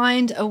can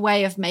find a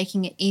way of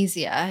making it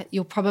easier,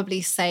 you'll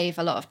probably save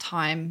a lot of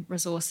time,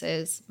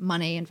 resources,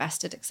 money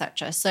invested,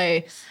 etc.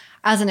 So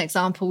as an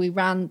example, we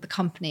ran the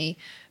company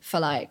for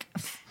like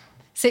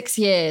 6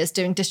 years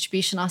doing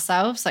distribution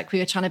ourselves. Like we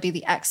were trying to be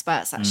the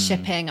experts at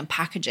shipping and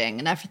packaging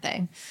and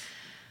everything.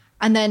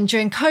 And then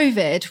during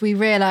COVID, we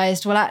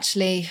realized, well,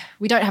 actually,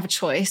 we don't have a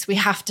choice. We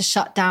have to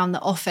shut down the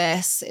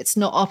office. It's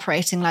not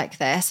operating like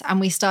this.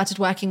 And we started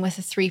working with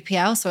a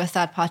 3PL, so a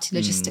third-party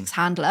logistics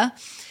handler.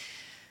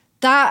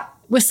 That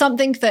was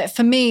something that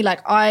for me, like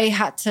I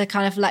had to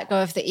kind of let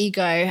go of the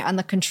ego and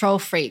the control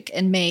freak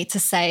in me to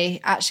say,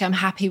 actually, I'm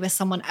happy with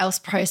someone else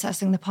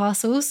processing the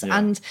parcels. Yeah.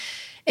 And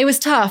it was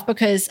tough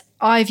because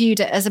I viewed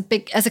it as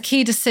a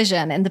key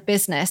decision in the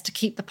business to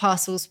keep the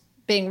parcels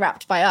being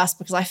wrapped by us,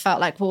 because I felt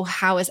like, well,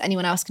 how is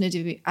anyone else going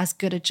to do as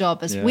good a job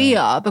as we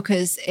are?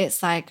 Because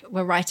it's like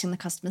we're writing the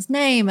customer's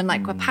name and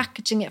like we're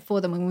packaging it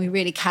for them and we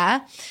really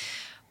care.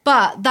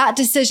 But that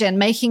decision,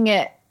 making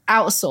it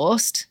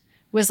outsourced,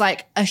 was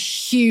like a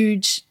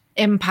huge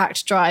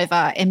impact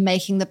driver in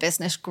making the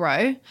business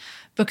grow.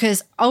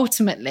 Because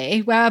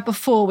ultimately, where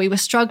before we were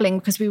struggling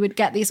because we would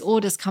get these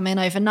orders come in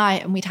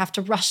overnight and we'd have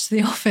to rush to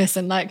the office,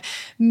 and like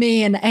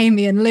me and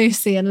Amy and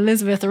Lucy and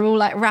Elizabeth are all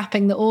like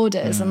wrapping the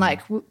orders and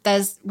like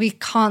we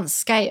can't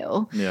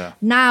scale. Yeah.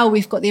 Now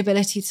we've got the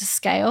ability to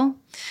scale.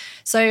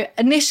 So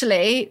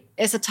initially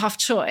it's a tough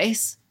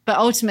choice, but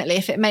ultimately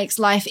if it makes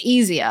life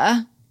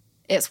easier,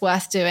 it's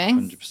worth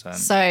doing. 100%.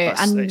 So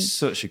it's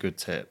such a good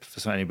tip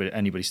for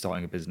anybody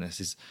starting a business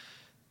is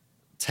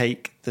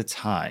take the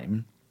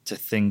time to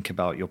think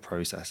about your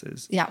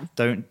processes. Yeah.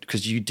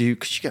 Because you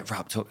get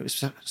wrapped up.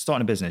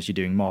 Starting a business, you're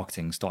doing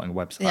marketing, starting a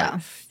website. Yeah.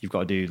 You've got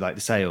to do like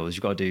the sales.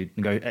 You've got to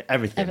do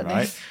everything,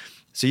 right?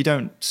 So you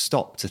don't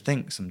stop to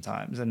think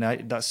sometimes. And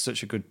that's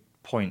such a good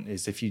point,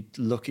 is if you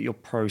look at your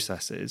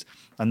processes,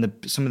 and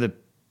some of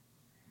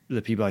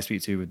the people I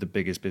speak to with the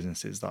biggest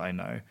businesses that I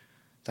know,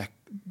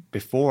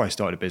 before I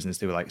started a business,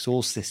 they were like, it's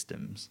all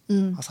systems.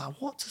 I was like,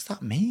 what does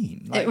that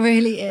mean? Like, it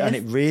really is. And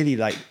it really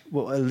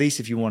well, at least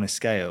if you want to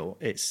scale,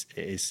 it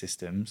is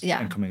systems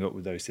and coming up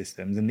with those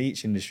systems. And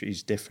each industry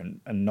is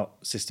different, and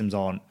systems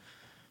aren't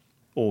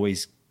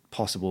always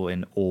possible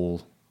in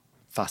all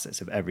facets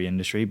of every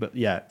industry. But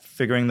yeah,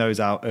 figuring those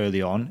out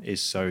early on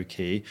is so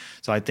key.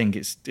 So I think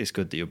it's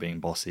good that you're being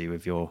bossy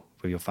with your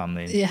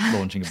family and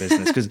launching a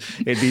business, because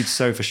it'd be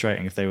so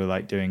frustrating if they were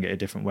like doing it a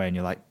different way and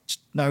you're like,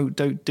 no,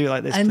 don't do it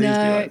like this. I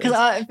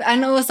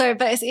know,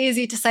 but it's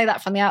easy to say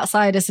that from the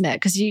outside, isn't it?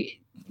 Because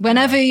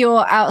whenever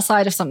you're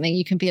outside of something,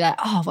 you can be like,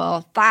 oh,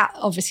 well, that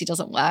obviously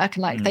doesn't work,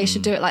 and like they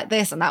should do it like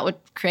this, and that would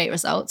create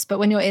results. But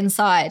when you're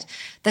inside,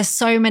 there's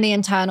so many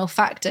internal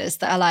factors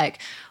that are like,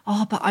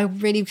 oh, but I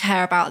really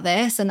care about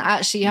this. And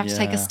actually you have to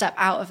take a step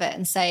out of it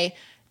and say,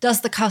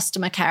 does the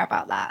customer care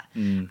about that?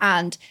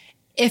 And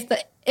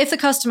if the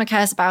customer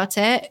cares about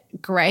it,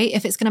 great.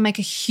 If it's going to make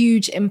a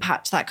huge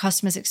impact to that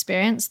customer's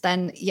experience,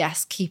 then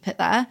yes, keep it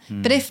there.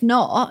 But if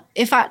not,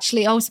 if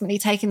actually ultimately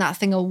taking that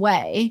thing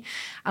away,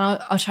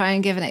 and I'll try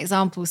and give an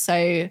example.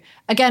 So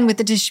again, with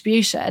the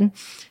distribution,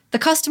 the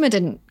customer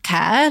didn't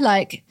care.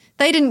 Like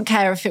they didn't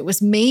care if it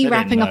was me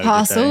wrapping a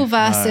parcel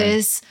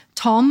versus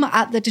Tom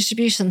at the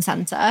distribution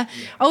center.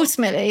 Yeah.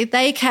 Ultimately,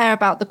 they care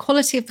about the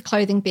quality of the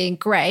clothing being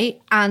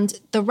great and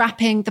the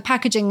wrapping, the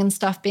packaging and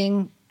stuff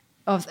being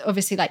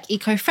obviously like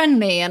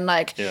eco-friendly and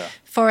like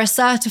forest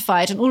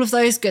certified and all of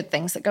those good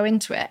things that go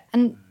into it.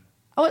 And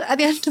at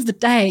the end of the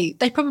day,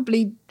 they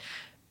probably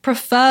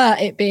prefer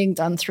it being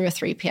done through a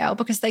 3PL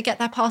because they get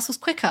their parcels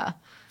quicker.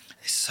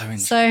 It's so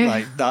interesting.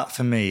 Like that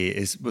for me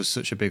was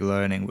such a big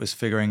learning, was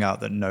figuring out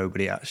that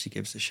nobody actually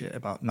gives a shit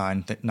about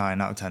 9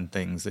 out of 10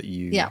 things that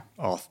you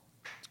are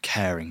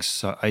caring.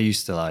 So I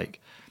used to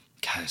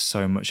care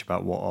so much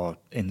about what our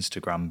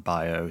Instagram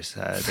bio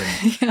said,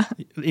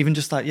 and even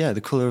just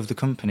the color of the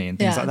company and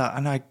things like that.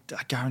 And I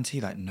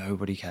guarantee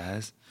nobody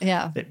cares.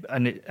 Yeah.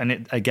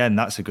 It again,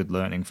 that's a good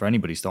learning for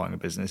anybody starting a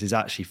business, is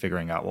actually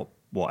figuring out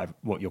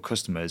what your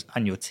customers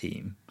and your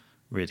team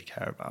really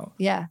care about.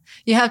 Yeah.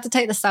 You have to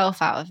take the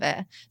self out of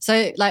it.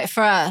 So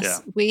for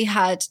us, we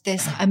had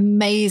this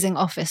amazing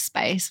office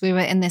space. We were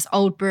in this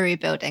old brewery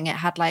building. It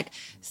had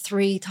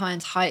 3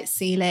 times height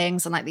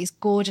ceilings and these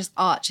gorgeous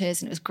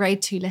arches, and it was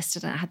grade 2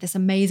 listed, and it had this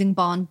amazing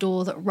barn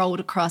door that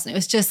rolled across, and it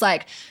was just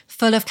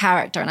full of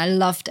character, and I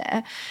loved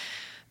it.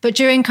 But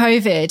during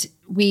COVID,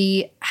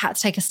 we had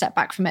to take a step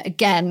back from it.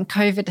 Again,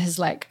 COVID has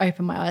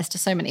opened my eyes to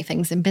so many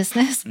things in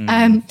business.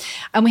 And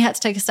we had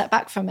to take a step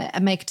back from it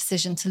and make a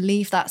decision to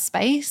leave that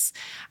space.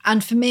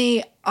 And for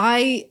me,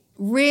 I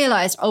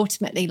realized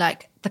ultimately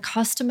the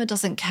customer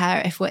doesn't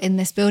care if we're in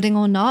this building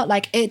or not.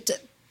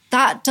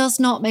 That does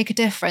not make a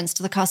difference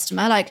to the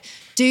customer.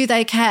 Do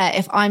they care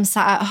if I'm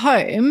sat at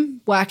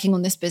home working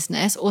on this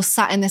business or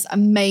sat in this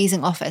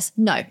amazing office?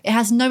 No, it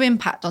has no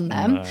impact on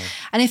them. No.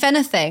 And if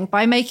anything,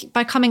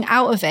 by coming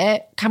out of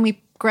it, can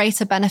we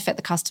greater benefit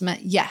the customer?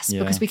 Yes,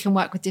 because we can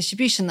work with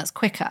distribution that's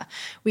quicker.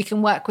 We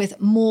can work with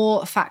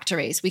more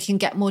factories. We can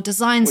get more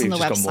designs on the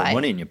website. You've just got more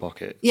money in your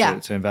pocket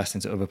to invest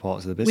into other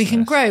parts of the business. We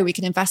can grow. We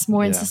can invest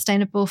more in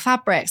sustainable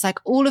fabrics.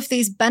 All of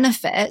these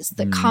benefits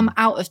that come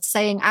out of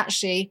saying,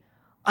 actually,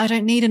 I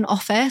don't need an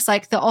office.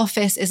 The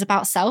office is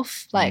about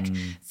self.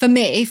 For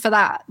me, for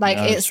that,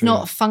 it's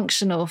not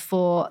functional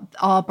for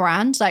our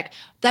brand.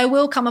 There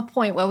will come a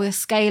point where we're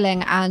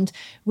scaling and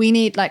we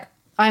need,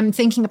 I'm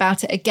thinking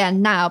about it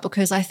again now,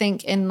 because I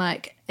think in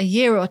a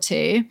year or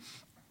two,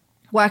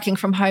 working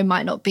from home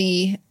might not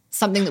be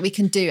something that we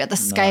can do at the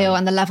scale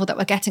and the level that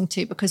we're getting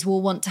to, because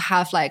we'll want to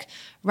have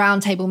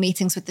roundtable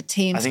meetings with the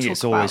team. I think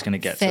it's always going to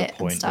get to a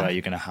point where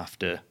you're going to have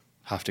to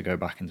have to go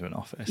back into an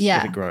office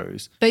if it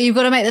grows. But you've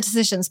got to make the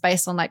decisions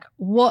based on like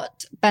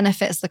what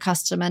benefits the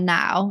customer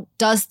now.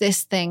 Does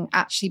this thing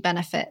actually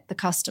benefit the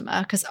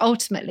customer? Because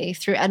ultimately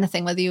through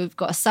anything, whether you've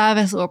got a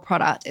service or a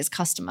product, it's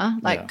customer.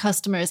 Like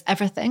customer is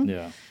everything.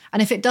 Yeah.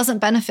 And if it doesn't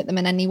benefit them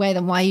in any way,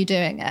 then why are you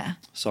doing it?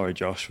 Sorry,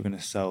 Josh, we're going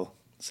to sell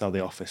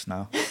the office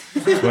now.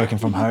 It's working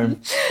from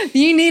home.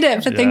 You need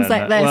it for things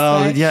like this.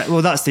 Well, right? yeah.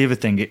 Well, that's the other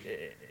thing.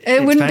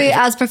 It wouldn't be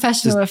as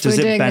professional if we were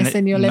doing this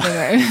in your living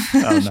room.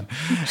 Oh, no.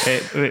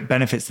 It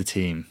benefits the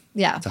team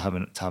to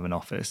have an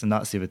office. And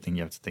that's the other thing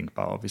you have to think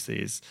about,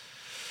 obviously,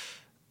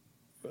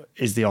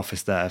 is the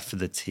office there for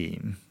the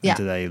team? Yeah.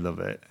 Do they love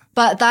it?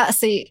 But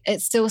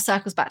it still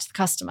circles back to the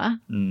customer.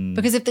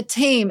 Because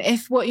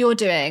if what you're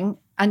doing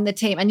and the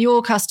team and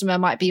your customer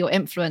might be your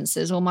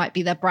influencers or might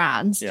be their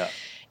brands. Yeah.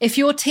 If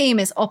your team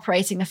is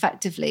operating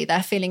effectively,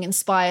 they're feeling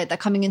inspired, they're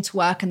coming into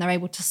work and they're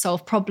able to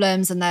solve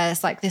problems and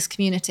there's like this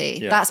community,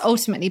 that's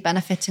ultimately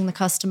benefiting the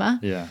customer.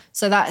 Yeah.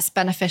 So that's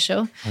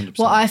beneficial. 100%.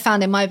 What I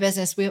found in my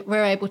business,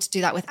 we're able to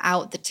do that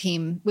without the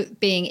team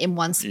being in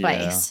one space.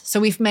 Yeah. So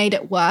we've made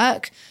it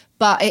work,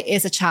 but it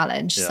is a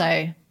challenge. Yeah.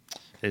 So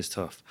it's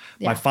tough.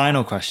 My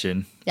final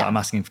question that I'm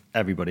asking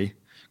everybody,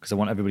 because I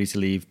want everybody to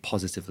leave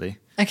positively,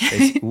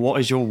 is what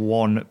is your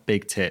one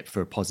big tip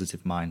for a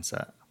positive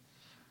mindset?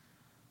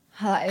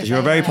 Because you're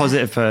a very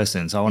positive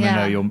person, so I want to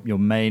know your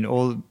main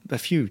or a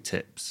few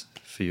tips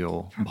for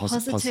your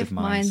positive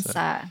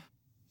mindset.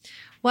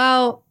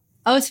 Well,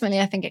 ultimately,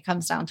 I think it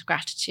comes down to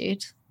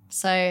gratitude.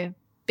 So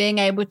being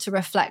able to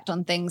reflect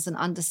on things and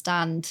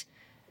understand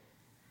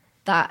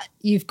that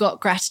you've got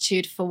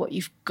gratitude for what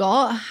you've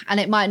got, and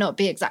it might not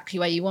be exactly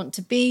where you want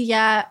to be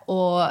yet,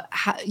 or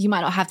you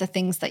might not have the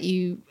things that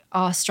you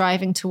are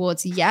striving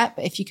towards yet,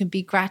 but if you can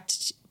be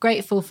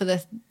grateful for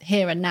the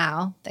here and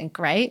now, then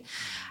great.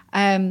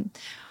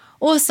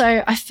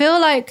 Also, I feel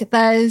like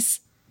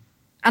there's,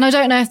 and I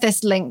don't know if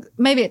this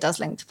maybe it does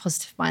link to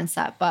positive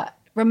mindset, but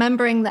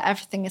remembering that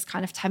everything is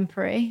kind of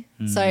temporary.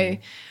 So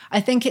I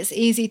think it's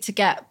easy to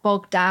get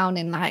bogged down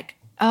in like,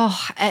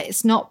 oh,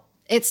 it's not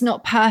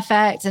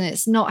perfect and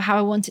it's not how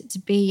I want it to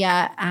be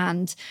yet.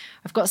 And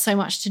I've got so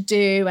much to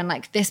do. And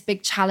like this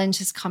big challenge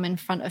has come in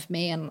front of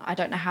me and I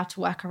don't know how to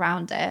work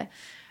around it.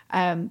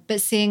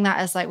 But seeing that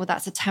as like, well,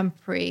 that's a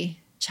temporary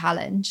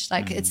challenge.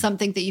 Like it's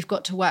something that you've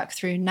got to work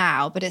through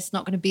now, but it's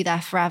not going to be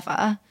there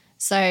forever.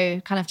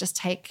 So kind of just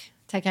take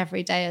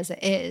every day as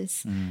it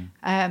is.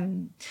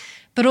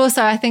 But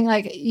also I think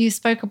like you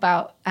spoke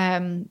about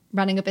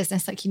running a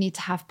business, like you need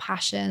to have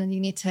passion and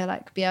you need to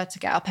like be able to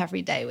get up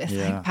every day with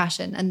like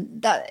passion,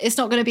 and that it's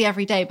not going to be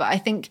every day. But I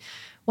think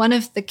one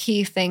of the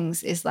key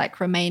things is like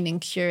remaining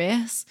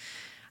curious.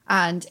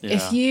 And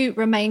if you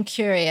remain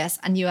curious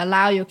and you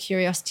allow your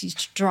curiosity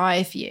to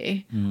drive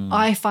you,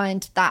 I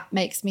find that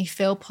makes me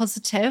feel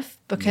positive,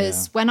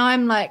 because when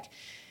I'm like,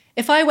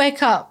 if I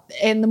wake up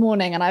in the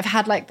morning and I've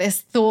had like this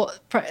thought,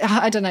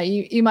 I don't know,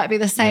 you might be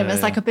the same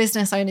as like a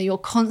business owner, you're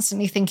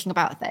constantly thinking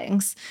about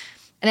things.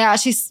 And it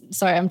actually,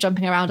 sorry, I'm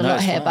jumping around a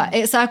lot here, but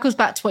it circles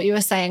back to what you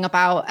were saying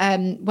about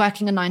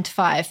working a 9 to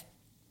 5.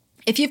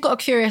 If you've got a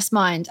curious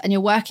mind and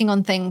you're working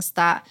on things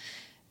that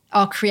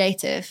are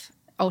creative,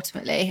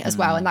 ultimately as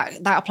well, and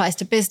that applies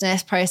to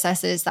business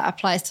processes, that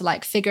applies to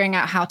like figuring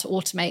out how to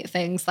automate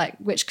things, like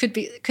which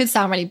could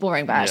sound really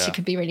boring, but actually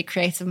could be really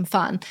creative and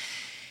fun.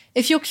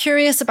 If you're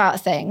curious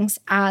about things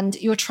and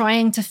you're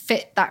trying to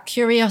fit that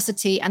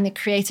curiosity and the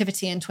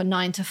creativity into a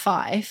 9 to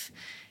 5,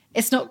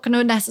 it's not going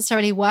to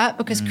necessarily work,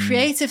 because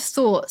creative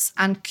thoughts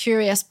and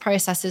curious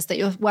processes that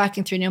you're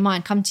working through in your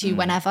mind come to you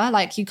whenever.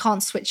 Like you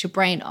can't switch your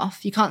brain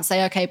off. You can't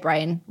say, okay,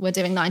 brain, we're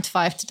doing 9 to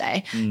 5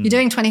 today. You're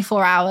doing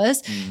 24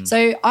 hours.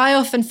 So I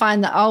often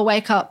find that I'll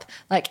wake up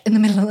like in the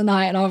middle of the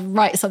night and I'll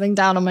write something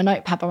down on my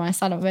notepad by my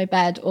side on my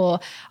bed, or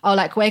I'll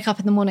like wake up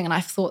in the morning and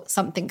I've thought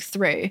something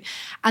through.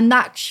 And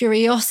that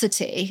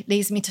curiosity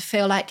leads me to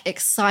feel like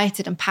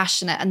excited and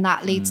passionate, and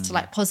that leads to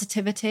like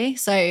positivity.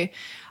 So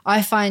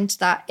I find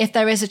that if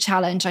there is a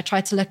challenge, I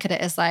try to look at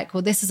it as like,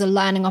 well, this is a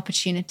learning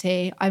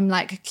opportunity. I'm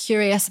like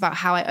curious about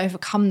how I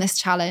overcome this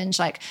challenge.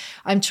 Like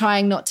I'm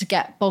trying not to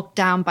get bogged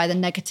down by the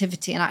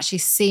negativity and actually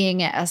seeing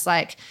it as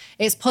like,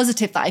 it's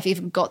positive that I've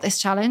even got this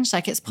challenge.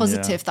 Like it's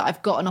positive that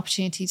I've got an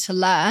opportunity to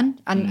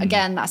learn. And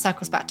again, that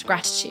circles back to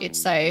gratitude.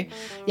 So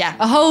yeah,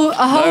 a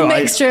whole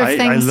mixture of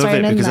things. I love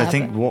it, because I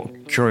think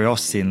what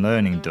curiosity and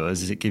learning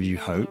does is it gives you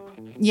hope.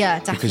 Yeah,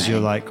 definitely. Because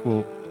you're like,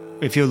 well,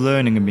 if you're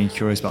learning and being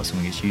curious about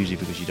something, it's usually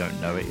because you don't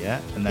know it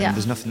yet. And then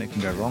there's nothing that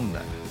can go wrong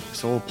there.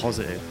 It's all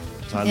positive.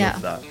 So I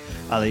love that.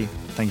 Alie,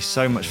 thank you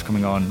so much for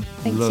coming on.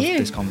 Love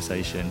this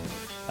conversation.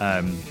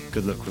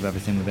 Good luck with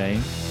everything with AIM.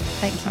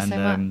 Thank you so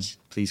much.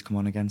 Please come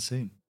on again soon.